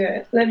if you do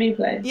it. Let me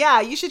play.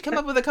 Yeah, you should come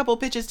up with a couple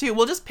pitches too.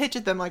 We'll just pitch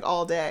at them like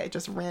all day,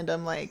 just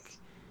random like.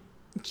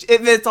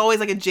 It's always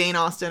like a Jane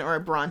Austen or a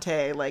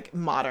Bronte like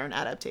modern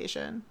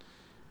adaptation.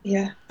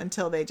 Yeah.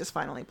 Until they just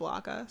finally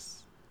block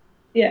us.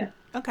 Yeah.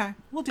 Okay,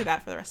 we'll do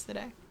that for the rest of the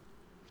day.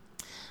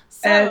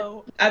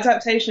 So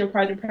adaptation of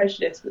Pride and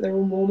Prejudice, but they're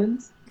all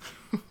Mormons.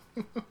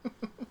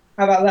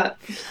 How about that?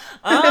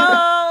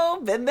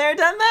 Oh, been there,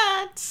 done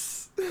that.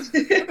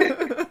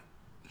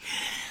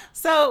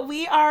 So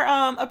we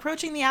are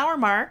approaching the hour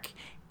mark,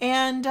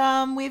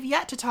 and we've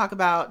yet to talk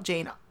about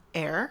Jane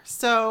Eyre.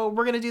 So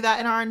we're going to do that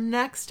in our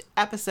next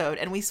episode,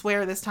 and we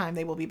swear this time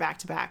they will be back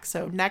to back.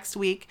 So next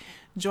week,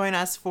 join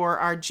us for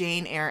our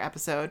Jane Eyre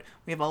episode.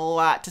 We have a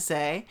lot to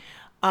say.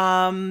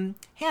 Hannah,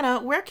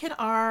 where can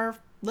our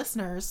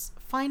listeners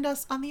find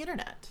us on the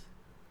internet?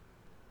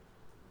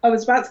 I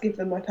was about to give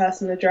them my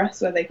personal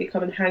address where they could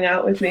come and hang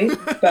out with me,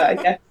 but I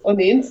guess on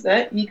the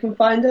internet you can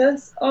find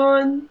us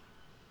on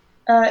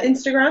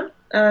Instagram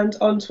and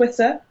on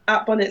Twitter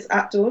at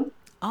bonnets@dawn.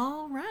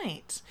 All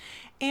right.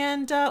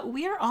 And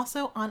we are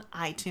also on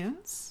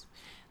iTunes.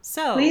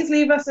 So please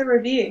leave us a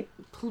review.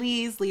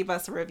 Please leave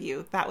us a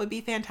review. That would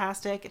be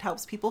fantastic. It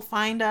helps people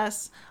find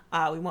us.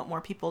 We want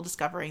more people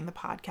discovering the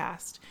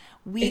podcast.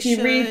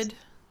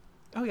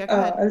 Oh, yeah, go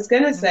ahead. I was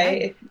going to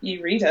say, if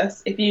you read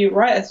us, if you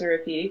write us a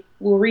review,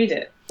 we'll read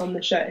it on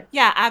the show.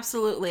 Yeah,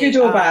 absolutely. Good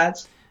or bad.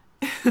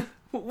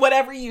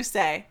 Whatever you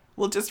say,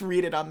 we'll just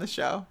read it on the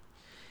show.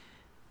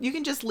 You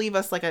can just leave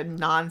us like a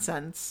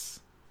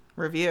nonsense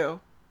review.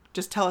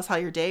 Just tell us how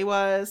your day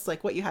was,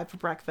 like what you had for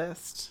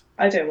breakfast.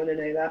 I don't want to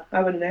know that.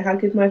 I want to know how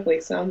good my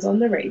voice sounds on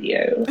the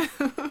radio.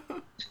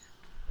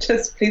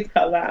 Just please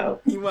cut that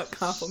out. You want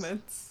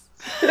compliments.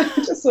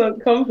 Just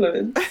want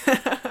compliments.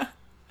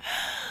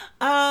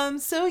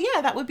 So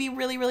yeah, that would be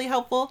really, really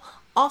helpful.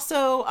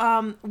 Also,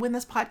 when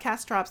this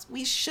podcast drops,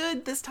 we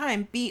should this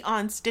time be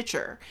on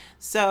Stitcher.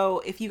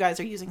 So if you guys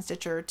are using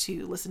Stitcher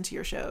to listen to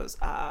your shows,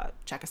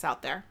 check us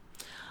out there.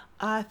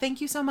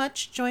 Thank you so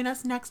much. Join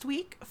us next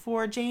week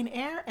for Jane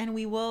Eyre, and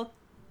we will,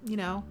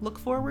 look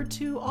forward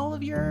to all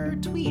of your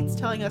tweets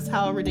telling us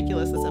how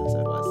ridiculous this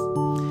episode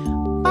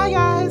was. Bye,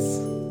 guys.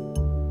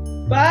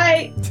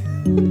 Bye.